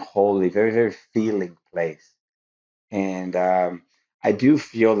 very, very holy, very, very feeling place. And I do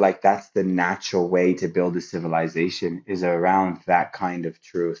feel like that's the natural way to build a civilization is around that kind of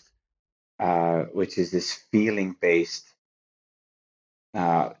truth, which is this feeling based.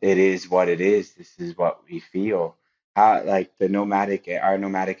 It is what it is. This is what we feel. Like our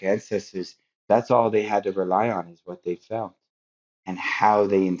nomadic ancestors, that's all they had to rely on is what they felt and how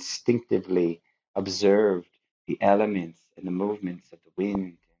they instinctively observed the elements and the movements of the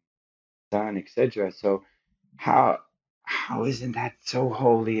wind, sun, etc. So how how isn't that so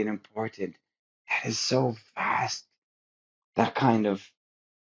holy and important? That is so vast. That kind of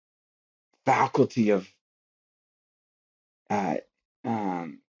faculty of uh,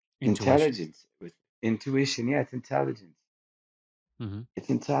 um, Intuition. intelligence with intuition. Yeah, it's intelligence. Hmm. It's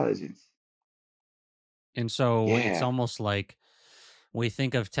intelligence. And so it's Yeah, almost like we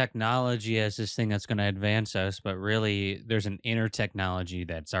think of technology as this thing that's going to advance us, but really there's an inner technology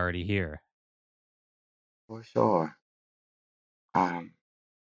that's already here. for sure. Um,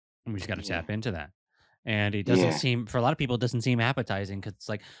 And we just got to yeah, tap into that. And it doesn't yeah. seem, for a lot of people, it doesn't seem appetizing because it's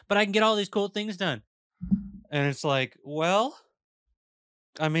like, but I can get all these cool things done. And it's like, well,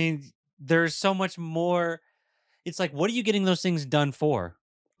 I mean, there's so much more. It's like, what are you getting those things done for?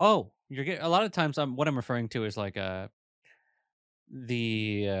 Oh, you're getting a lot of times. What I'm referring to is like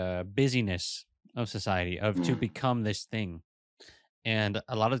the busyness of society of to Mm, become this thing. And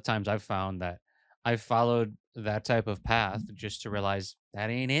a lot of times I've found that I've followed that type of path just to realize that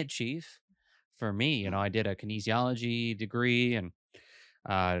ain't it, chief. For me, mm, I did a kinesiology degree and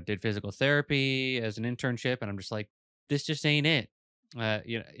did physical therapy as an internship, and I'm just like, this just ain't it.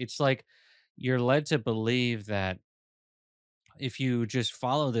 It's like you're led to believe that if you just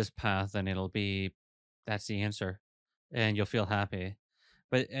follow this path, then it'll be that's the answer, and you'll feel happy.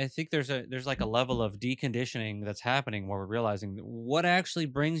 But I think there's like a level of deconditioning that's happening where we're realizing what actually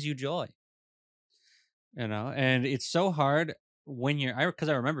brings you joy, and it's so hard when because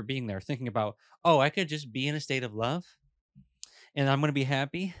I remember being there thinking about, oh, I could just be in a state of love and I'm going to be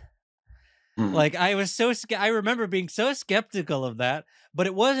happy. mm, Like I was I remember being so skeptical of that, but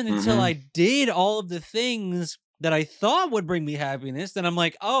it wasn't until mm-hmm, I did all of the things that I thought would bring me happiness that I'm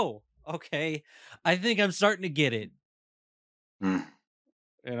like, "Oh, okay. I think I'm starting to get it." mm.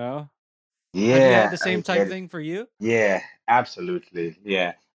 You know? Have you had Yeah, the I same type get it. thing for you? Yeah, absolutely.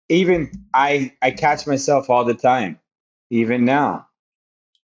 Yeah. Even I catch myself all the time, even now.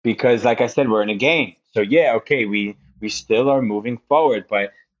 Because like I said, we're in a game. So yeah, okay, we still are moving forward,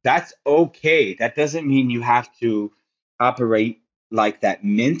 but that's okay. That doesn't mean you have to operate like that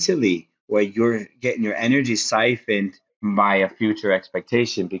mentally where you're getting your energy siphoned by a future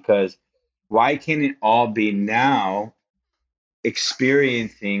expectation. Because why can't it all be now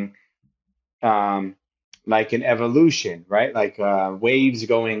experiencing um, like an evolution, right? Like waves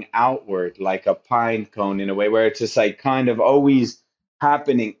going outward, like a pine cone in a way where it's just like kind of always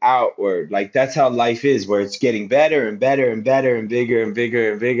happening outward. Like that's how life is, where it's getting better and better and better and bigger and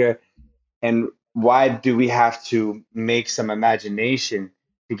bigger and bigger. And why do we have to make some imagination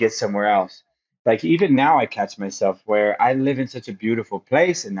to get somewhere else? Like even now, I catch myself where I live in such a beautiful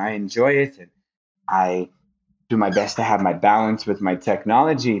place and I enjoy it, and I do my best to have my balance with my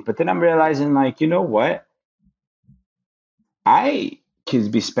technology. But then I'm realizing, like, you know what? I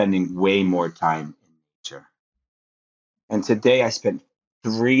could be spending way more time in nature. And today I spent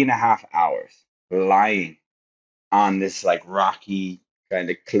 3.5 hours lying on this like rocky kind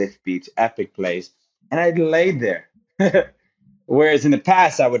of cliff beach, epic place. And I laid there. Whereas in the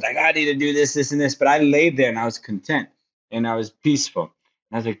past, I would like, I need to do this, this, and this. But I laid there and I was content and I was peaceful.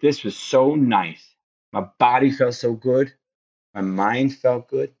 And I was like, this was so nice. My body felt so good. My mind felt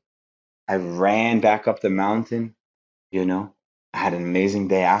good. I ran back up the mountain, you know. I had an amazing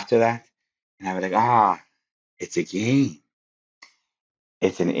day after that. And I was like, it's a game.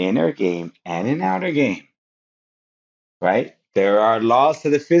 It's an inner game and an outer game, right? There are laws to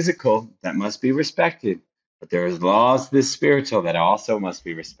the physical that must be respected, but there is laws to the spiritual that also must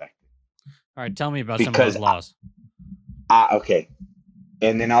be respected. All right, tell me about some of those Because, laws. okay.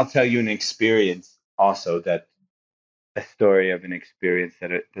 And then I'll tell you an experience also that a story of an experience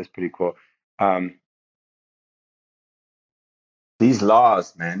that's pretty cool. Um, these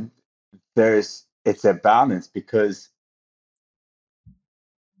laws, man, it's a balance because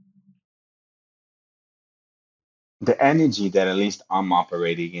the energy that at least I'm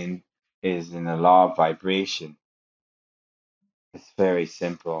operating in is in the law of vibration. It's very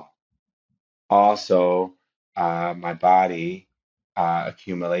simple. Also, my body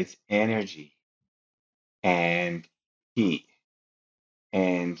accumulates energy and heat.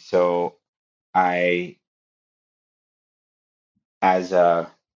 And so I, as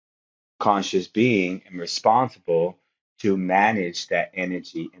a conscious being, am responsible to manage that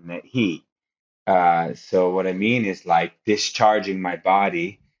energy and that heat. So what I mean is like discharging my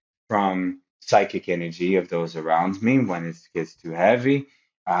body from psychic energy of those around me when it gets too heavy.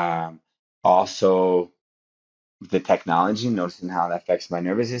 Um, Also, the technology, noticing how that affects my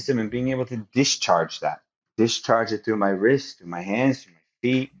nervous system and being able to discharge it through my wrists, through my hands, through my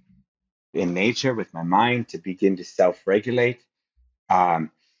feet, in nature, with my mind to begin to self-regulate.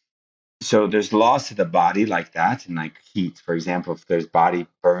 Um, so there's laws to the body like that, and like heat, for example, if there's body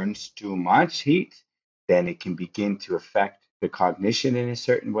burns too much heat, then it can begin to affect the cognition in a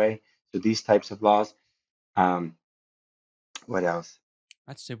certain way. So these types of laws. Um, what else?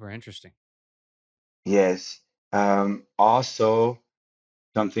 That's super interesting. Yes. Also,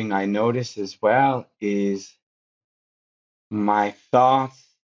 something I notice as well is my thoughts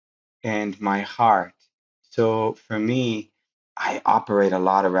and my heart. So for me, I operate a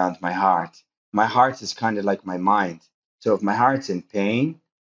lot around my heart. My heart is kind of like my mind. So if my heart's in pain,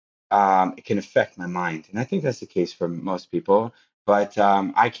 it can affect my mind, and I think that's the case for most people. But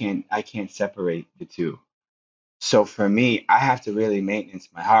I can't separate the two. So for me, I have to really maintenance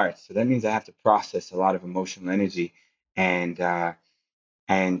my heart. So that means I have to process a lot of emotional energy, and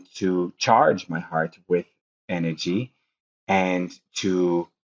to charge my heart with energy, and to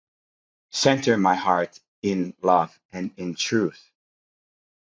center my heart in love and in truth.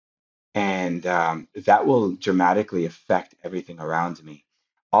 And that will dramatically affect everything around me.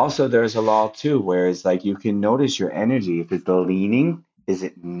 Also, there's a law too, where it's like you can notice your energy. If it's leaning, is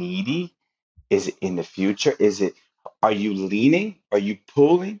it needy? Is it in the future? Are you leaning? Are you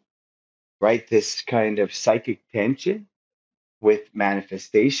pulling? Right? This kind of psychic tension with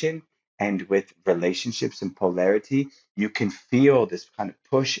manifestation and with relationships and polarity, you can feel this kind of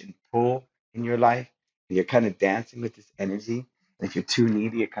push and pull in your life. And you're kind of dancing with this energy. And if you're too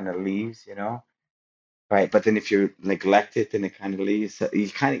needy, it kind of leaves, right? But then if you're neglected, then it kind of leaves. So you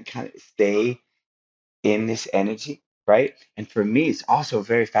kind of stay in this energy, right? And for me, it's also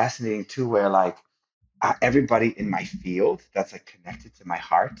very fascinating too, where like everybody in my field that's like connected to my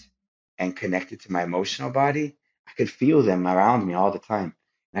heart and connected to my emotional body, I could feel them around me all the time.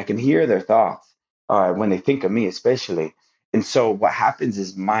 And I can hear their thoughts when they think of me, especially. And so what happens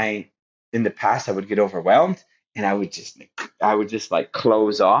is in the past, I would get overwhelmed and I would just like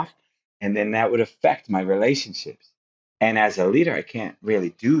close off, and then that would affect my relationships. And as a leader, I can't really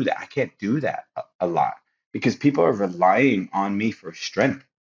do that. I can't do that a lot because people are relying on me for strength.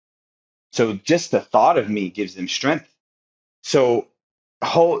 So just the thought of me gives them strength. So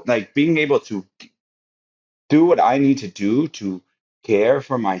whole like being able to do what I need to do to care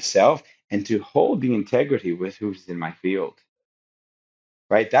for myself and to hold the integrity with who's in my field,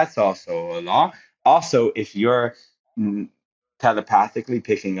 right? That's also a law. Also, if you're mm, telepathically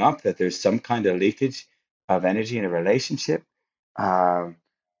picking up that there's some kind of leakage of energy in a relationship, um,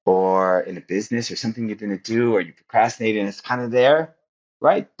 or in a business or something you're going to do, or you procrastinate and it's kind of there,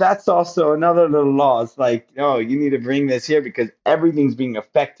 right? That's also another little law. It's like, no, you need to bring this here because everything's being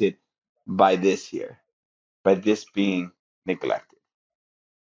affected by this here, by this being neglected.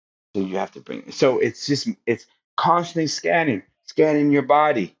 So you have to bring it. So it's constantly scanning your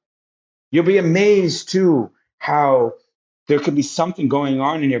body. You'll be amazed too how there could be something going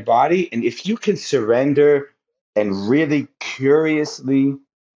on in your body. And if you can surrender and really curiously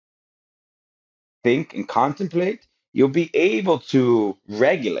think and contemplate, you'll be able to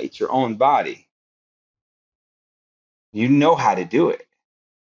regulate your own body. You know how to do it,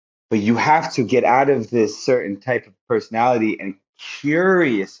 but you have to get out of this certain type of personality and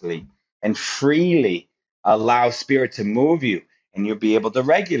curiously and freely allow spirit to move you, and you'll be able to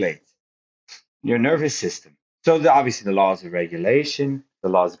regulate your nervous system. So obviously the laws of regulation, the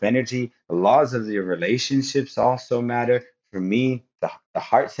laws of energy, the laws of your relationships also matter. For me, the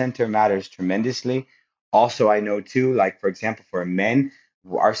heart center matters tremendously. Also, I know too, like for example, for men,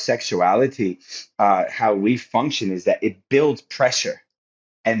 our sexuality, how we function is that it builds pressure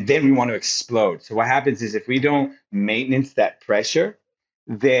and then we want to explode. So what happens is if we don't maintenance that pressure,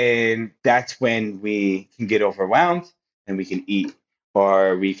 then that's when we can get overwhelmed and we can eat,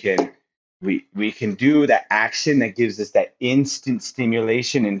 or we can do that action that gives us that instant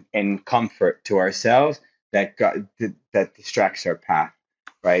stimulation and comfort to ourselves that distracts our path,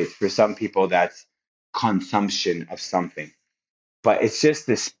 right? For some people, that's consumption of something, but it's just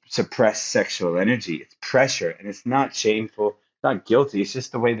this suppressed sexual energy. It's pressure, and it's not shameful, not guilty. It's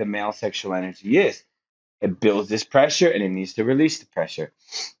just the way the male sexual energy is. It builds this pressure, and it needs to release the pressure.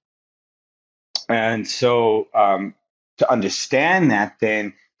 And so, to understand that,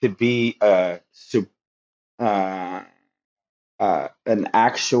 then to be uh, an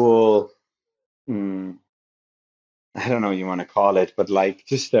actual, mm, I don't know what you want to call it, but like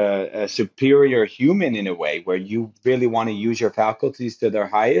just a superior human in a way where you really want to use your faculties to their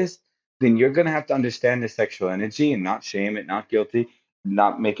highest, then you're going to have to understand the sexual energy and not shame it, not guilty,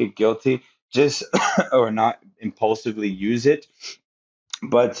 not make it guilty, just or not impulsively use it,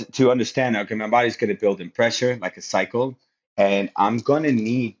 but to understand, okay, my body's going to build in pressure like a cycle, and I'm going to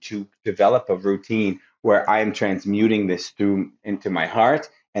need to develop a routine where I am transmuting this through into my heart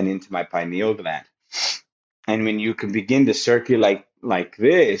and into my pineal gland. And when you can begin to circulate like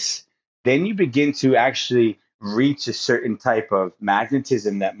this, then you begin to actually reach a certain type of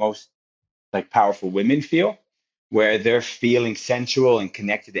magnetism that most like powerful women feel, where they're feeling sensual and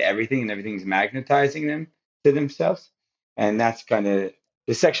connected to everything, and everything's magnetizing them to themselves. And that's kind of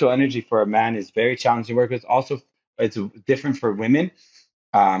the sexual energy for a man is very challenging to work with. Also, it's different for women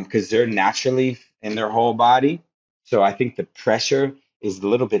because they're naturally in their whole body. So I think the pressure is a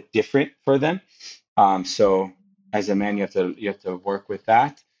little bit different for them. So as a man, you have to work with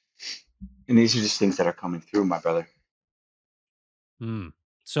that. And these are just things that are coming through, my brother. Hmm.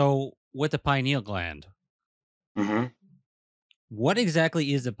 So, with the pineal gland, Hmm. what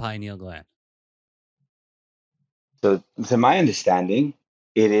exactly is the pineal gland? So, to my understanding,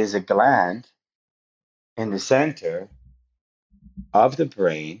 it is a gland in the center of the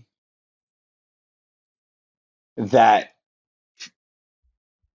brain that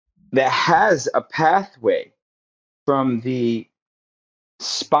has a pathway from the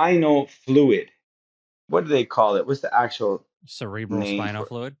spinal fluid. What do they call it? What's the actual Cerebral name spinal for it?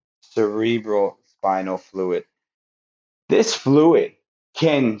 fluid? Cerebral spinal fluid. This fluid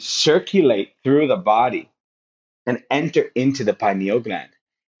can circulate through the body and enter into the pineal gland.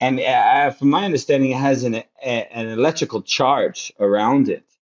 And from my understanding, it has an electrical charge around it.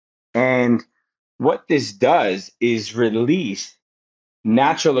 And what this does is release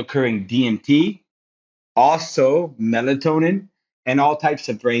natural occurring DMT, also melatonin, and all types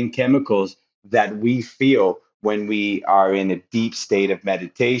of brain chemicals that we feel when we are in a deep state of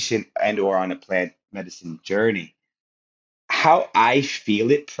meditation and or on a plant medicine journey. How I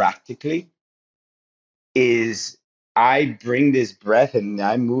feel it practically is I bring this breath and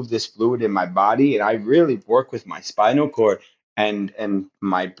I move this fluid in my body and I really work with my spinal cord and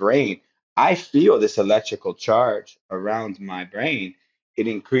my brain. I feel this electrical charge around my brain. It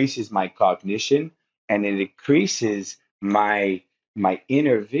increases my cognition and it increases my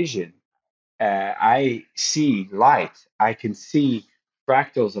inner vision. I see light. I can see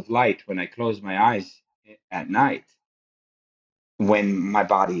fractals of light when I close my eyes at night. when my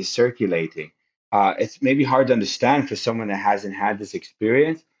body is circulating. It's maybe hard to understand for someone that hasn't had this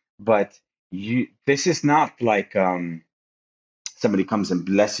experience, but this is not like somebody comes and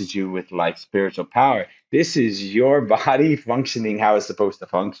blesses you with like spiritual power. This is your body functioning how it's supposed to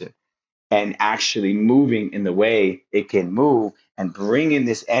function and actually moving in the way it can move and bringing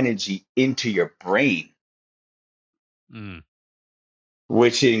this energy into your brain, Mm.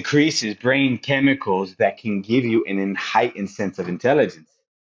 which increases brain chemicals that can give you an heightened sense of intelligence.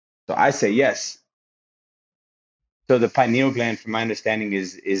 So I say yes. So the pineal gland, from my understanding,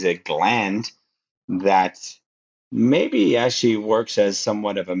 is a gland that maybe actually works as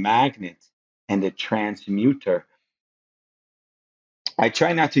somewhat of a magnet and a transmuter. I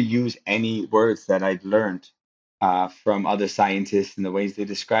try not to use any words that I've learned from other scientists and the ways they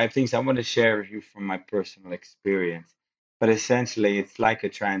describe things. I want to share with you from my personal experience. But essentially, it's like a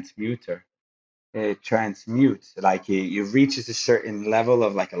transmuter. It transmutes, like it reaches a certain level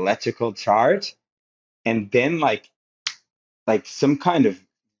of like electrical charge, and then like some kind of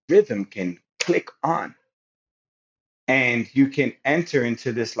rhythm can click on, and you can enter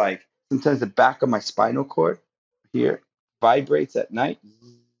into this like sometimes the back of my spinal cord here vibrates at night.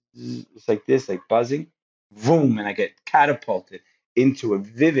 It's like this, like buzzing, boom, and I get catapulted into a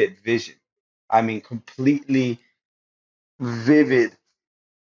vivid vision. I mean, completely vivid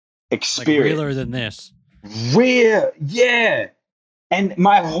Like realer experience. than this. Real, yeah. And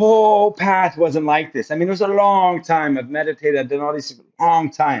my whole path wasn't like this. I mean, it was a long time. I've meditated, I've done all these things a long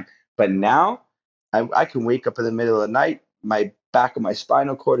time. But now I can wake up in the middle of the night, my back of my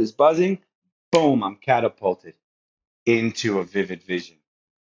spinal cord is buzzing, boom, I'm catapulted into a vivid vision.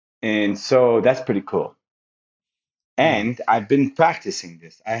 And so that's pretty cool. Mm. And I've been practicing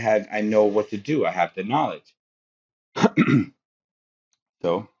this. I know what to do. I have the knowledge.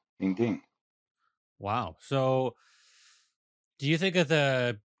 So ding ding. Wow. So, do you think that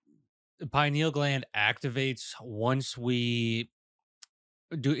the pineal gland activates once we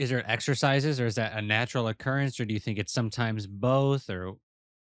do? Is there exercises, or is that a natural occurrence, or do you think it's sometimes both? Or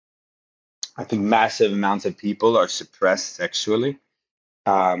I think massive amounts of people are suppressed sexually,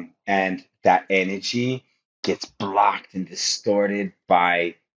 and that energy gets blocked and distorted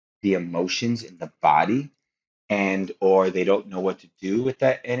by the emotions in the body, and or they don't know what to do with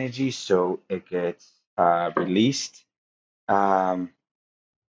that energy, so it gets released. Um,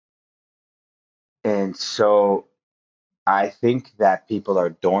 and so I think that people are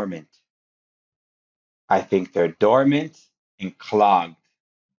dormant. I think they're dormant and clogged.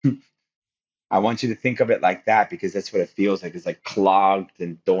 I want you to think of it like that because that's what it feels like. It's like clogged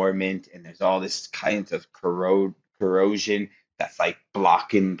and dormant, and there's all this kind of corrosion that's like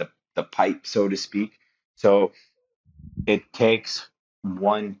blocking the pipe, so to speak. So it takes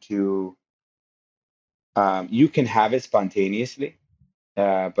one to, you can have it spontaneously,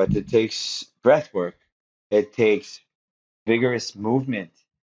 but it takes breath work. It takes vigorous movement,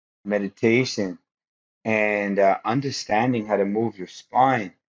 meditation, and understanding how to move your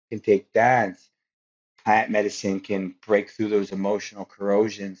spine. It can take dance. Plant medicine can break through those emotional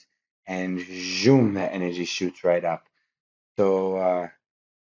corrosions, and zoom, that energy shoots right up. So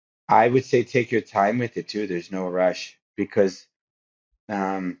I would say take your time with it too. There's no rush because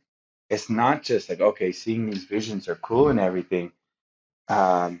um, it's not just like, okay, seeing these visions are cool and everything.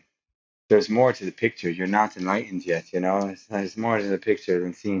 Um, there's more to the picture. You're not enlightened yet, there's more to the picture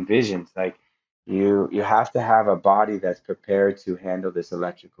than seeing visions. Like you have to have a body that's prepared to handle this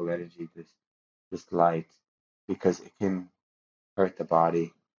electrical energy, this light, because it can hurt the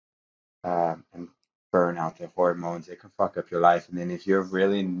body, and burn out the hormones. It can fuck up your life. And then if you're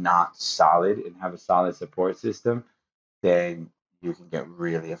really not solid and have a solid support system, then you can get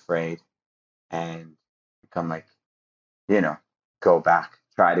really afraid and become like, you know,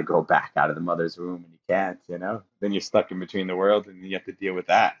 try to go back out of the mother's womb and you can't. Then you're stuck in between the worlds and you have to deal with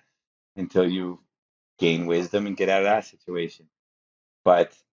that until you gain wisdom and get out of that situation.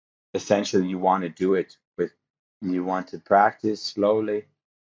 But essentially, you want to practice slowly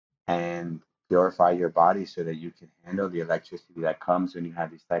and purify your body so that you can handle the electricity that comes when you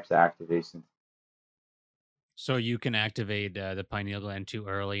have these types of activations. so you can activate the pineal gland too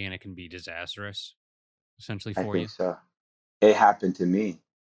early, and it can be disastrous, essentially I for think you. so. It happened to me,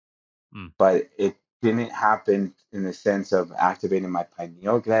 Mm. but it didn't happen in the sense of activating my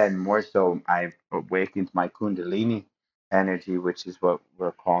pineal gland. More so, I awakened my Kundalini energy, which is what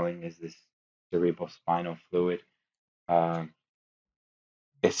we're calling is this cerebral spinal fluid. Um,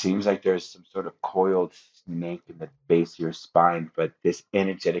 it seems like there's some sort of coiled snake in the base of your spine, but this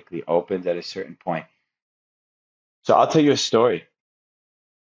energetically opens at a certain point. So I'll tell you a story.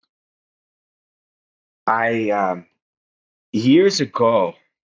 I years ago,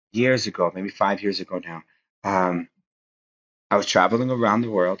 maybe 5 years ago now, um, I was traveling around the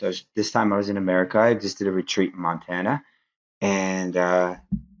world. This time I was in America. I just did a retreat in Montana, and I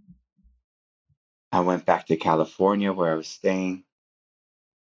went back to California where I was staying.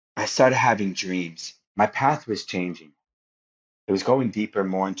 I started having dreams. My path was changing. It was going deeper,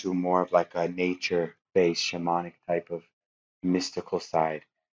 more into more of like a nature-based shamanic type of mystical side,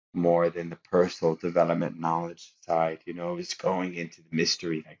 more than the personal development knowledge side. It was going into the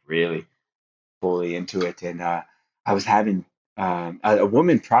mystery, like really fully into it. And I was having a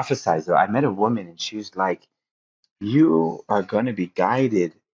woman prophesied. Though I met a woman, and she was like, "You are going to be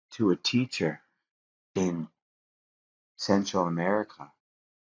guided to a teacher in Central America,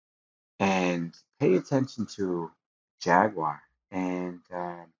 and pay attention to Jaguar." And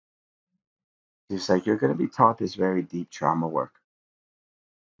he was like, "You're going to be taught this very deep trauma work.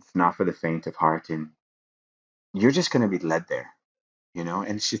 It's not for the faint of heart, and you're just going to be led there."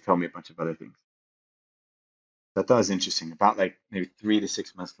 And she told me a bunch of other things. So I thought it was interesting. About like maybe 3 to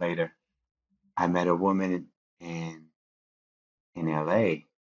 6 months later, I met a woman in LA,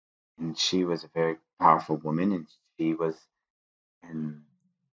 and she was a very powerful woman, and she was in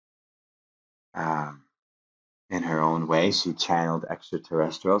um, in her own way. She channeled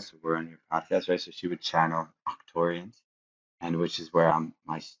extraterrestrials. So we're on your podcast, right? So she would channel Octorians, and which is where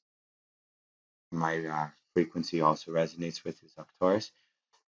my frequency also resonates with is Octorus.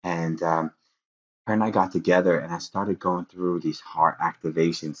 And her and I got together, and I started going through these heart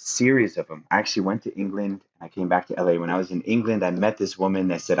activations, series of them. I actually went to England and I came back to LA. When I was in England, I met this woman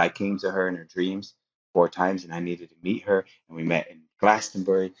that said I came to her in her dreams 4 times and I needed to meet her. And we met in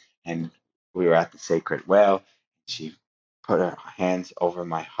Glastonbury, and we were at the Sacred Well. She put her hands over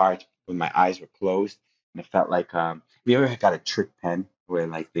my heart when my eyes were closed. And it felt like, have you ever got a trick pen where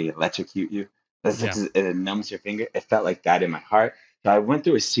like they electrocute you? That's like Yeah. it numbs your finger. It felt like that in my heart. So I went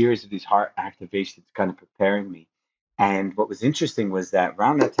through a series of these heart activations, kind of preparing me. And what was interesting was that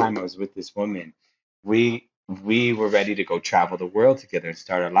around that time I was with this woman, we were ready to go travel the world together and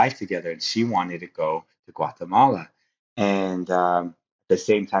start our life together. And she wanted to go to Guatemala. And at the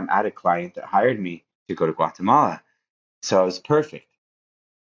same time, I had a client that hired me to go to Guatemala. So it was perfect.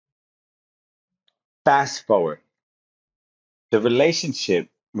 Fast forward, the relationship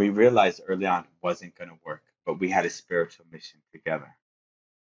we realized early on wasn't going to work, but we had a spiritual mission together.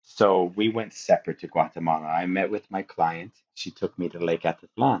 So we went separate to Guatemala. I met with my client. She took me to Lake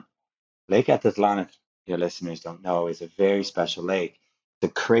Atitlan. Lake Atitlan, if your listeners don't know, is a very special lake. The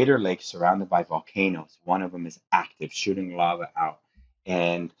crater lake surrounded by volcanoes. One of them is active, shooting lava out.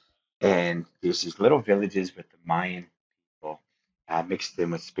 And and there's these little villages with the Mayan people mixed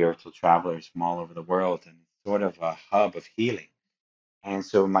in with spiritual travelers from all over the world, and it's sort of a hub of healing. And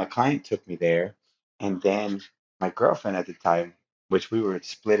so my client took me there, and then my girlfriend at the time, which we were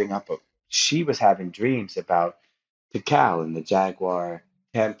splitting up, she was having dreams about Tikal and the Jaguar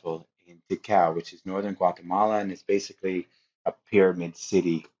Temple in Tikal, which is northern Guatemala, and it's basically a pyramid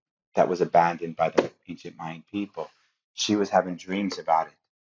city that was abandoned by the ancient Mayan people. She was having dreams about it.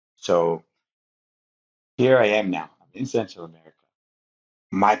 So here I am now. I'm in Central America.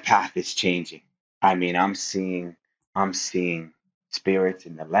 My path is changing. I mean, I'm seeing spirits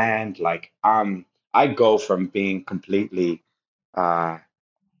in the land. Like I go from being completely uh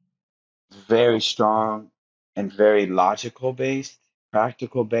very strong and very logical based,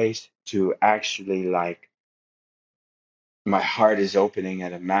 practical based, to actually like my heart is opening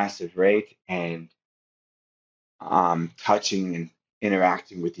at a massive rate, and touching and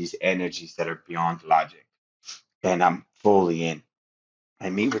interacting with these energies that are beyond logic. And I'm fully in. I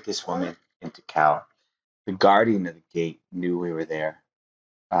meet with this woman in Tikal. The guardian of the gate knew we were there,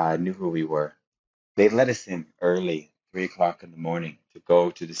 knew who we were. They let us in early, 3 o'clock in the morning, to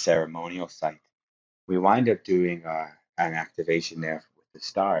go to the ceremonial site. We wind up doing an activation there with the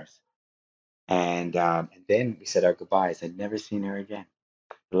stars, and then we said our goodbyes. I'd never seen her again.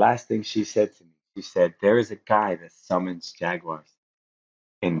 The last thing she said to me, she said, "There is a guy that summons jaguars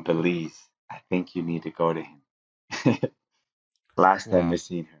in Belize. I think you need to go to him." Last time I Wow.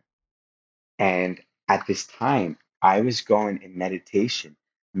 seen her. And at this time, I was going in meditation,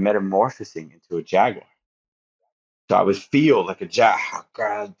 metamorphosing into a jaguar. So I would feel like a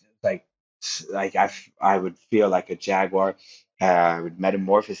like I would feel like a jaguar. I would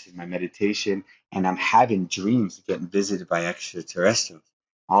metamorphose in my meditation, and I'm having dreams getting visited by extraterrestrials,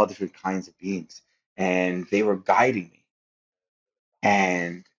 all different kinds of beings, and they were guiding me,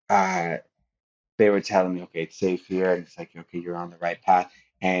 and they were telling me, "Okay, it's safe here," and it's like, "Okay, you're on the right path."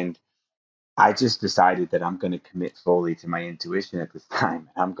 And I just decided that I'm going to commit fully to my intuition at this time,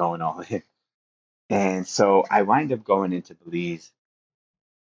 and I'm going all in. And so I wind up going into Belize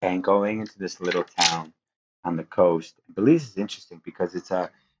and going into this little town on the coast. Belize is interesting because it's a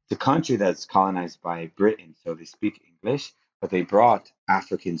country that's colonized by Britain, so they speak English, but they brought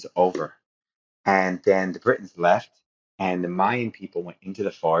Africans over. And then the Britons left, and the Mayan people went into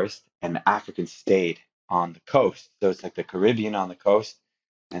the forest, and the Africans stayed on the coast. So it's like the Caribbean on the coast,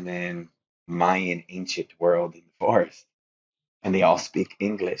 and then Mayan ancient world in the forest, and they all speak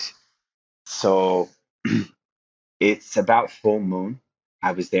English. So it's about full moon.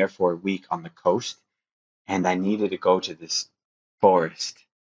 I was there for a week on the coast, and I needed to go to this forest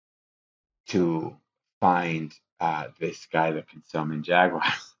to find this guy that can summon jaguars.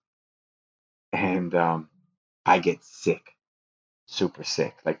 And I get sick, super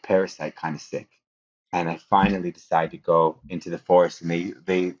sick, like parasite kind of sick. And I finally decided to go into the forest, and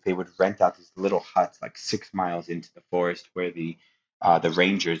they would rent out these little huts like 6 miles into the forest where the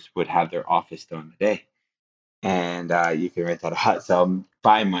rangers would have their office during the day. And you can rent out a hut. So I'm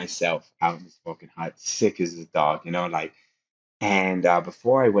by myself out in this fucking hut, sick as a dog, like. And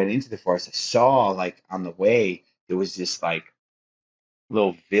before I went into the forest, I saw like on the way there was this like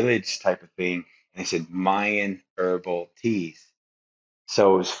little village type of thing, and it said Mayan herbal teas.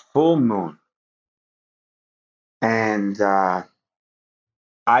 So it was full moon, and I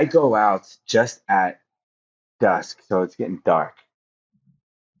go out just at dusk, so it's getting dark.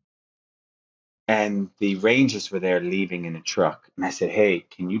 And the rangers were there leaving in a truck, and I said, "Hey,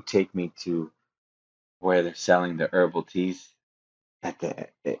 can you take me to where they're selling the herbal teas at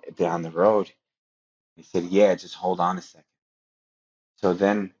down the road?" He said, "Yeah, just hold on a second." So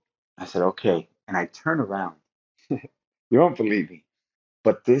then I said, "Okay," and I turn around. You won't believe me,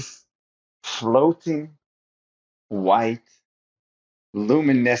 but this floating white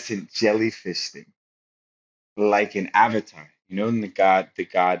luminescent jellyfish thing, like an avatar. In the god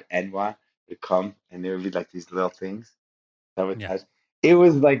Enwa would come and there would be like these little things that would Yeah. touch. It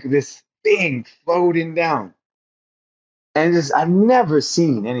was like this thing floating down. And just I've never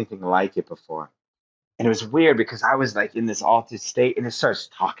seen anything like it before. And it was weird because I was like in this altered state and it starts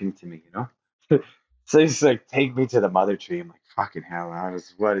talking to me. So it's like, take me to the mother tree. I'm like, fucking hell,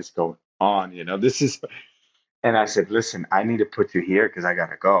 what is going on? This is. And I said, listen, I need to put you here because I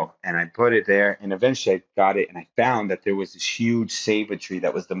gotta go. And I put it there, and eventually I got it, and I found that there was this huge saber tree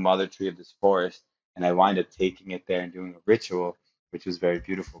that was the mother tree of this forest. And I wound up taking it there and doing a ritual, which was very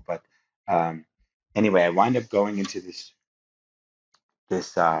beautiful. But um, anyway, I wind up going into this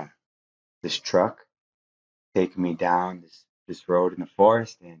this truck, taking me down this road in the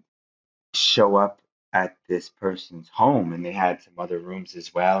forest, and show up at this person's home, and they had some other rooms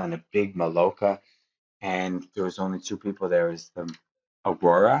as well, and a big maloka, and there was only two people there. It was the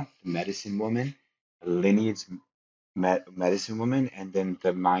Aurora, the medicine woman, the lineage medicine woman, and then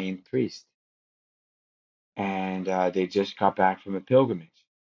the Mayan priest. And they just got back from a pilgrimage,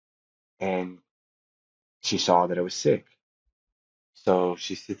 and she saw that I was sick. So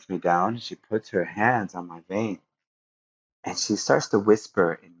she sits me down and she puts her hands on my vein, and she starts to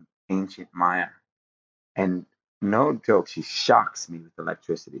whisper in ancient Maya. And no joke, she shocks me with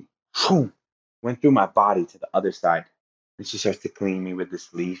electricity. Boom! Went through my body to the other side. And she starts to clean me with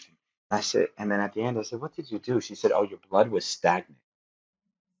this leaf. And I said, and then at the end, I said, "What did you do?" She said, "Oh, your blood was stagnant.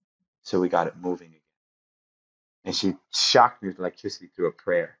 So we got it moving again." And she shocked me with electricity through a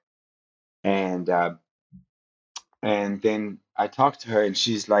prayer. And and then I talked to her and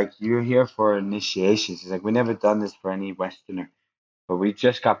she's like, "You're here for initiation." She's like, "We never done this for any Westerner, but we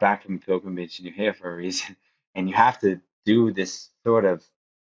just got back from pilgrimage and you're here for a reason. And you have to do this sort of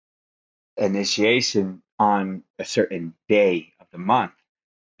initiation on a certain day of the month."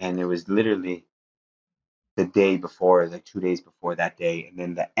 And it was literally the day before, like 2 days before that day. And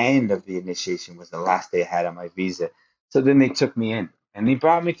then the end of the initiation was the last day I had on my visa. So then they took me in and they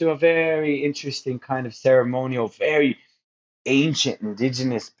brought me through a very interesting kind of ceremonial, very ancient,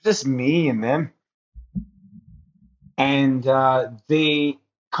 indigenous, just me and them. And they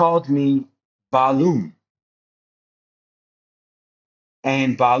called me Balum.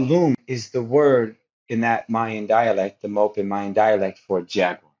 And Balum is the word in that Mayan dialect, the Mopan Mayan dialect for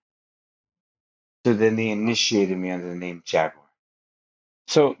jaguar. So then they initiated me under the name Jaguar.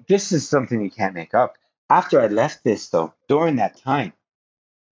 So this is something you can't make up. After I left this, though, during that time,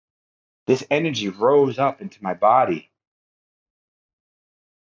 this energy rose up into my body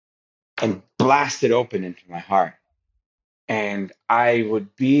and blasted open into my heart. And I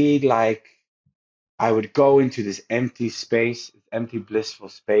would be like, I would go into this empty space, this empty, blissful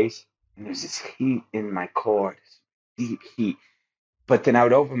space, and there's this heat in my core, this deep heat. But then I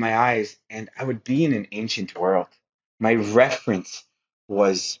would open my eyes and I would be in an ancient world. My reference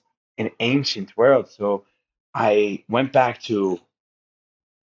was an ancient world. So I went back to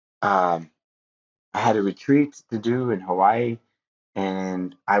um, I had a retreat to do in Hawaii,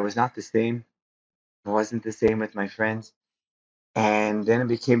 and I was not the same. I wasn't the same with my friends. And then it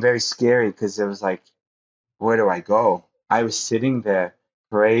became very scary because it was like, where do I go? I was sitting there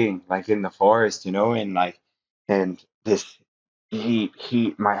praying, like in the forest, and and this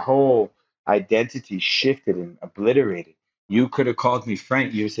my whole identity shifted and obliterated. You could have called me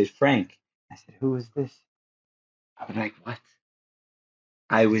Frank. You would say, Frank. I said, who is this? I was like, what?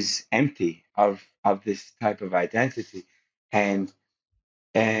 I was empty of this type of identity. And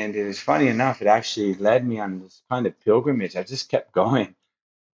and it was funny enough, it actually led me on this kind of pilgrimage. I just kept going.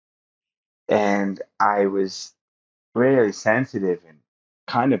 And I was really sensitive and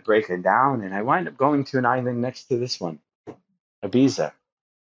kind of breaking down. And I wind up going to an island next to this one, Ibiza.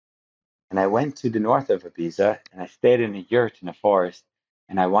 And I went to the north of Ibiza and I stayed in a yurt in a forest.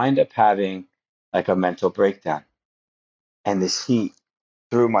 And I wind up having like a mental breakdown. And this heat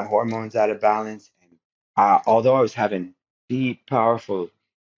threw my hormones out of balance. And although I was having deep, powerful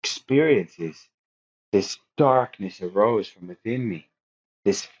experiences, this darkness arose from within me.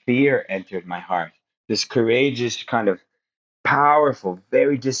 This fear entered my heart. This courageous, kind of powerful,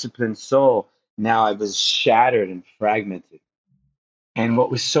 very disciplined soul. Now I was shattered and fragmented. And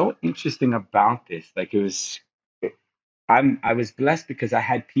what was so interesting about this, like it was, I was blessed because I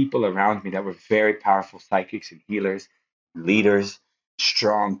had people around me that were very powerful psychics and healers, leaders,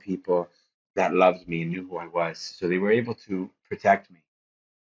 strong people that loved me and knew who I was. So they were able to protect me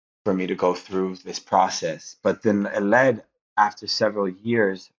for me to go through this process. But then it led after several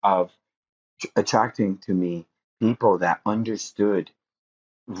years of attracting to me people that understood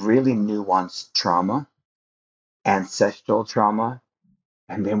really nuanced trauma, ancestral trauma.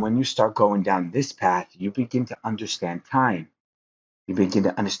 And then when you start going down this path, you begin to understand time. You begin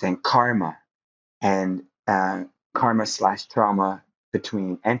to understand karma and karma slash trauma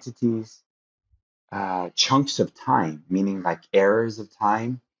between entities, chunks of time, meaning like errors of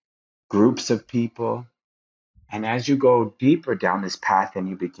time, groups of people. And as you go deeper down this path, then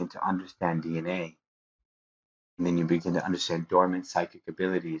you begin to understand DNA. And then you begin to understand dormant psychic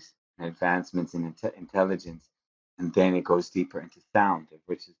abilities and advancements in intelligence. And then it goes deeper into sound,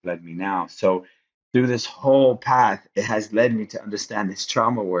 which has led me now. So, through this whole path, it has led me to understand this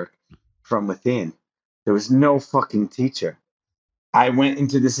trauma work from within. There was no fucking teacher. I went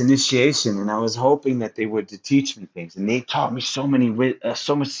into this initiation and I was hoping that they would to teach me things. And they taught me so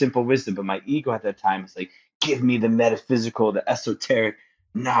much simple wisdom. But my ego at that time was like, give me the metaphysical, the esoteric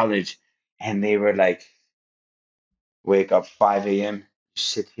knowledge. And they were like, wake up 5 a.m.,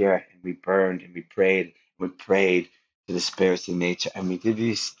 sit here, and we burned and we prayed. We prayed to the spirits in nature, and we did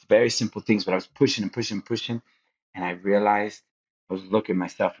these very simple things. But I was pushing and pushing and pushing, and I realized I was looking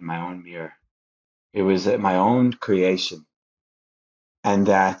myself in my own mirror. It was my own creation, and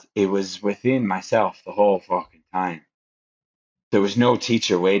that it was within myself the whole fucking time. There was no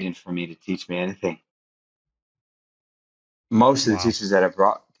teacher waiting for me to teach me anything. Most of the Wow. teachers that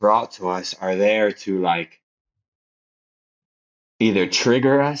are brought to us are there to like either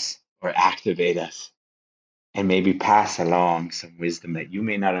trigger us or activate us and maybe pass along some wisdom that you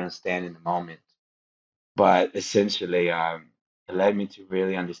may not understand in the moment. But essentially, it led me to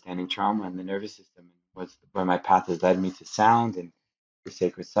really understanding trauma and the nervous system, and what's where my path has led me to sound and the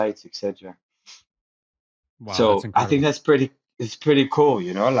sacred sites, etc. Wow, that's So I think incredible. it's pretty cool,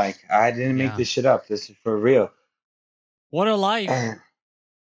 Like I didn't make Yeah. this shit up. This is for real. What a life. And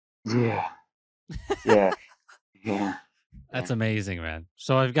yeah, yeah, yeah, That's yeah. amazing, man.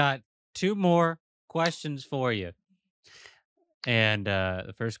 So I've got two more questions for you. And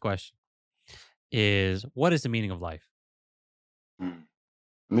the first question is, what is the meaning of life? Mm.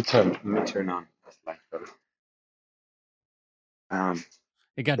 Let me turn on this light. Um,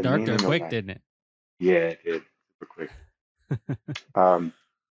 It got the dark there meaning of quick, life. didn't Yeah, it did super quick. it? Um,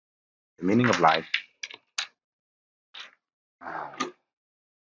 the meaning of life. Uh,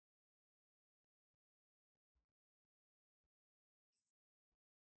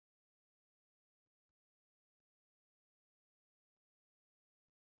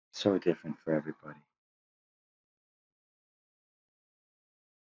 so different for everybody.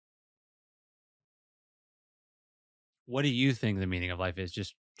 What do you think the meaning of life is?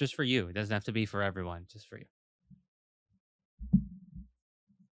 Just for you. It doesn't have to be for everyone, just for you.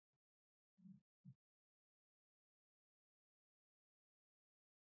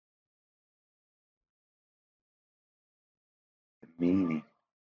 The meaning.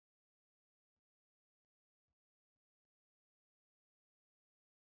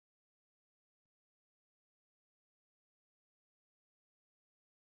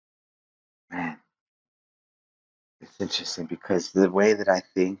 It's interesting because the way that I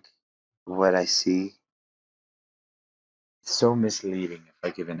think, what I see, it's so misleading if I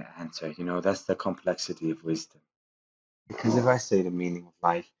give an answer. That's the complexity of wisdom. Because if I say the meaning of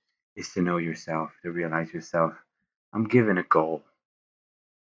life is to know yourself, to realize yourself, I'm given a goal.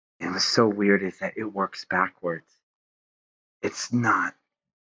 And what's so weird is that it works backwards. It's not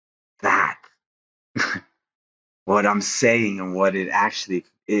that. What I'm saying and what it actually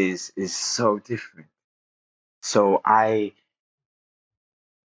is so different. So I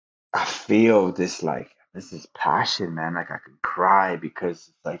feel this is passion, man. Like I could cry because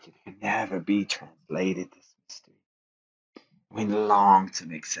it's like it can never be translated, this mystery. We long to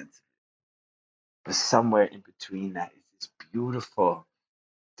make sense of it. But somewhere in between that is this beautiful,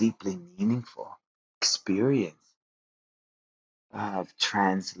 deeply meaningful experience of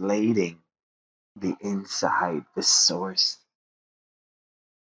translating the inside, the source,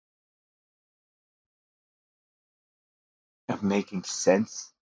 of making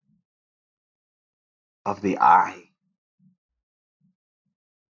sense of the I.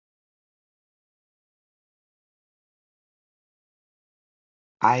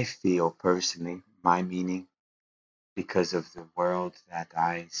 I feel personally my meaning because of the world that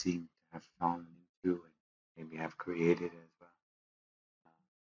I seem to have fallen into and maybe have created as well.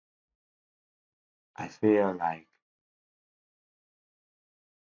 I feel like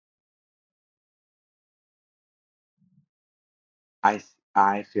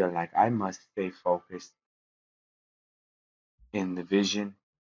I feel like I must stay focused in the vision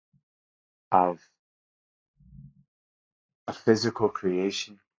of a physical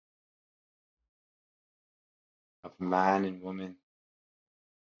creation of man and woman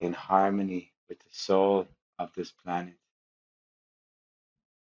in harmony with the soul of this planet,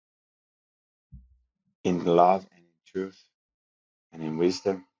 in love and in truth and in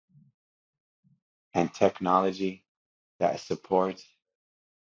wisdom and technology that supports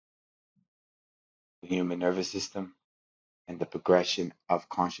the human nervous system and the progression of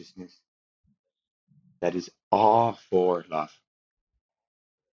consciousness that is all for love.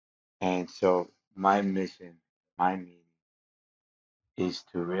 And so my mission, my meaning is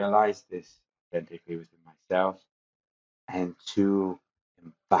to realize this authentically within myself and to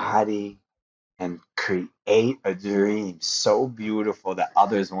embody and create a dream so beautiful that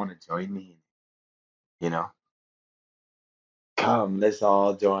others want to join me in it. Come, let's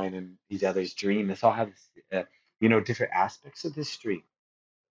all join in each other's dream. Let's all have, different aspects of this dream.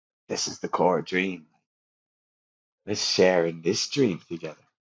 This is the core dream. Let's share in this dream together.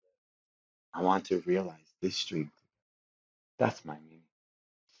 I want to realize this dream. That's my meaning.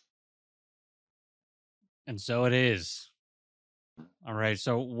 And so it is. All right.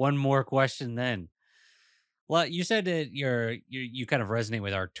 So one more question then. Well, you said that you kind of resonate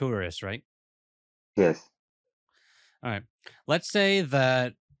with Arcturus, right? Yes. All right. Let's say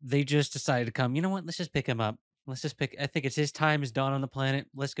that they just decided to come. You know what? Let's just pick him up. Let's just pick. I think it's his time is dawn on the planet.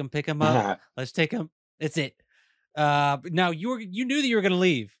 Let's come pick him up. Let's take him. It's it. Now you knew that you were going to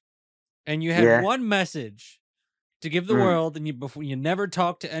leave, and you had Yeah. one message to give the Mm. world, and before you never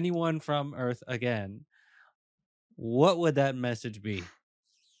talk to anyone from Earth again. What would that message be?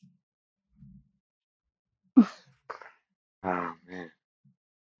 Oh man.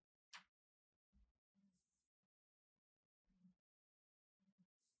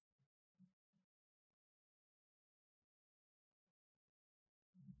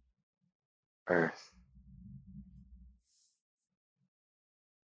 Earth.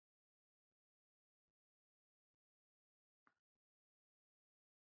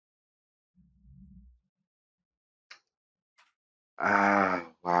 Ah,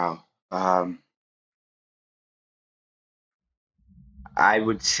 wow. I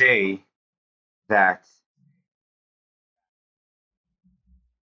would say that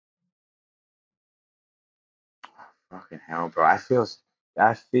fucking hell, bro. I feel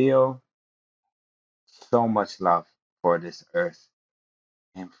so much love for this earth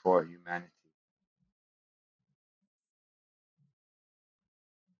and for humanity.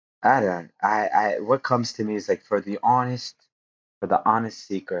 I don't. What comes to me is like for the honest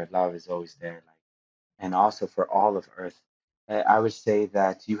seeker, love is always there. Like, and also for all of Earth, I would say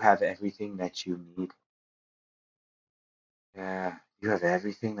that you have everything that you need. Yeah, you have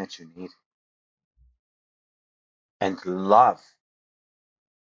everything that you need, and love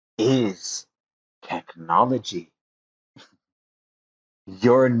is technology.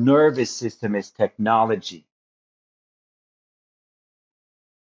 Your nervous system is technology.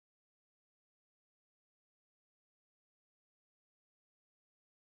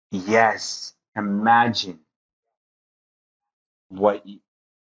 Yes, imagine what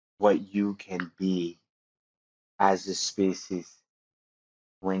what you can be as a species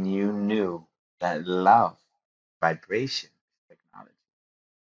when you knew that love, vibration, technology.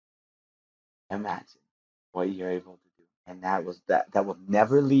 Imagine what you're able to do. And that will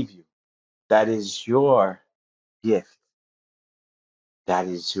never leave you. That is your gift. That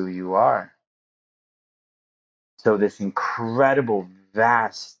is who you are. So this incredible,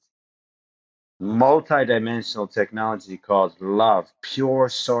 vast, multidimensional technology called love, pure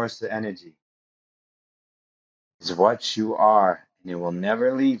source of energy, is what you are, and it will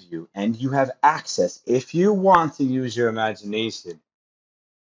never leave you. And you have access, if you want to use your imagination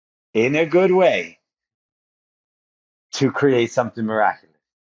in a good way, to create something miraculous.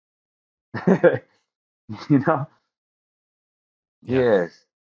 You know? Yeah. Yes.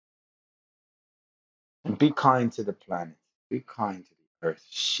 And be kind to the planet. Be kind to the earth.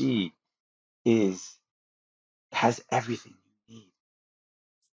 She is has everything you need.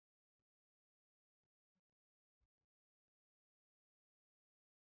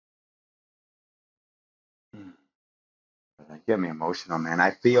 Mm. Like, get me emotional, man.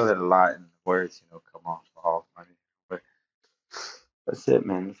 I feel it a lot in the words, come off all funny. But that's it,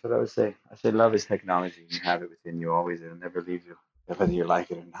 man. That's what I would say. I say love is technology. You have it within you always. It'll never leave you, whether you like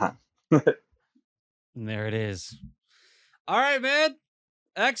it or not. And there it is. All right, man.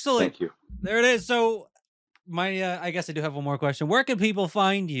 Excellent. Thank you. There it is. So my I guess I do have one more question. Where can people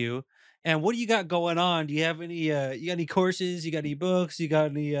find you? And what do you got going on? Do you have any you got any courses, you got any books, you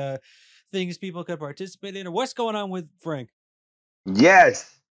got any things people could participate in? Or what's going on with Frank?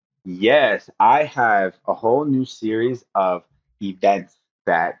 Yes, yes. I have a whole new series of events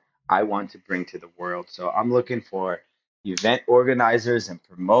that I want to bring to the world. So I'm looking for event organizers and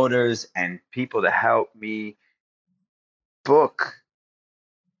promoters and people to help me book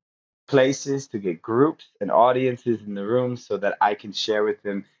places, to get groups and audiences in the room so that I can share with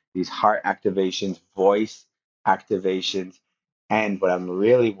them these heart activations, voice activations. And what I'm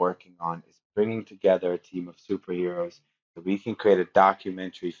really working on is bringing together a team of superheroes so we can create a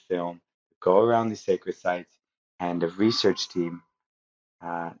documentary film, go around these sacred sites, and a research team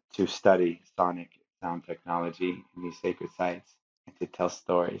to study sonic sound technology in these sacred sites and to tell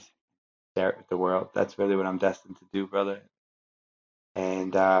stories, share it with the world. That's really what I'm destined to do, brother.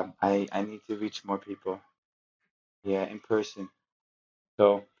 And I need to reach more people, yeah, in person.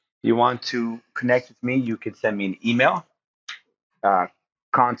 So if you want to connect with me, you can send me an email, uh,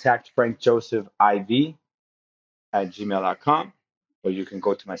 contact frankjosephiv@gmail.com, or you can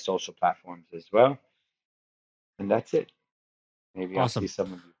go to my social platforms as well. And that's it. Maybe I'll see Awesome.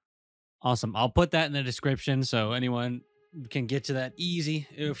 some of you. Awesome. I'll put that in the description so anyone can get to that easy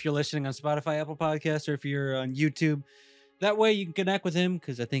if you're listening on Spotify, Apple Podcasts, or if you're on YouTube. That way you can connect with him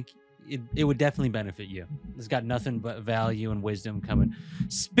because I think it would definitely benefit you. It's got nothing but value and wisdom coming.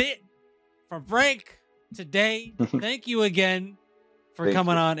 Spit from Frank today. Thank you again for Thank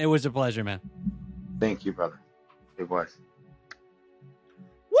coming you. on. It was a pleasure, man. Thank you, brother. It was.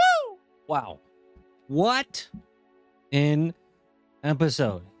 Woo! Wow. What an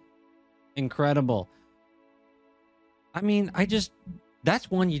episode. Incredible. I mean,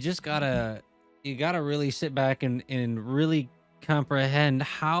 that's one you gotta really sit back and really comprehend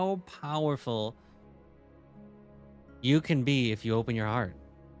how powerful you can be if you open your heart.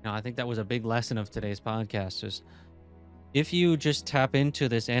 Now, I think that was a big lesson of today's podcast is if you just tap into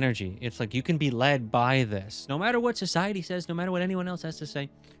this energy, it's like you can be led by this, no matter what society says, no matter what anyone else has to say,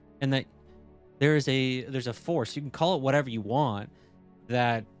 and that there's a force, you can call it whatever you want,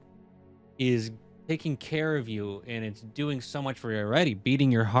 that is taking care of you and it's doing so much for you already,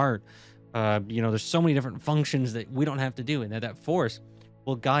 beating your heart. There's so many different functions that we don't have to do, and that force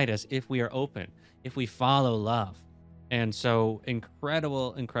will guide us if we are open, if we follow love. And so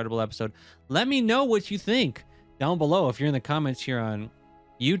incredible episode. Let me know what you think down below if you're in the comments here on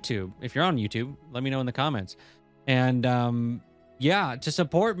YouTube. If you're on YouTube, let me know in the comments. And yeah, to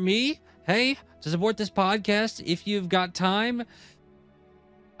support me, hey, to support this podcast, if you've got time,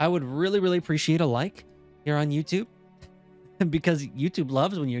 I would really appreciate a like here on YouTube because YouTube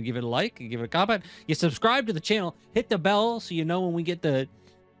loves when you give it a like, you give it a comment, you subscribe to the channel, hit the bell so you know when we get the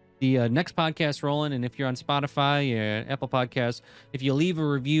next podcast rolling. And if you're on Spotify, Apple Podcasts, if you leave a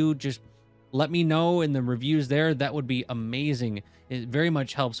review, just let me know in the reviews there. That would be amazing. It very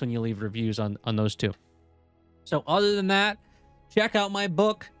much helps when you leave reviews on those two. So other than that, check out my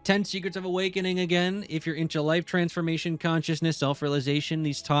book, 10 Secrets of Awakening. Again, if you're into life transformation, consciousness, self-realization,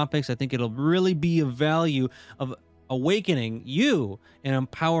 these topics, I think it'll really be of value of awakening you and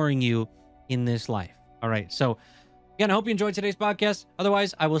empowering you in this life. All right. So again, I hope you enjoyed today's podcast.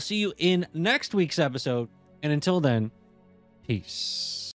 Otherwise, I will see you in next week's episode. And until then, peace.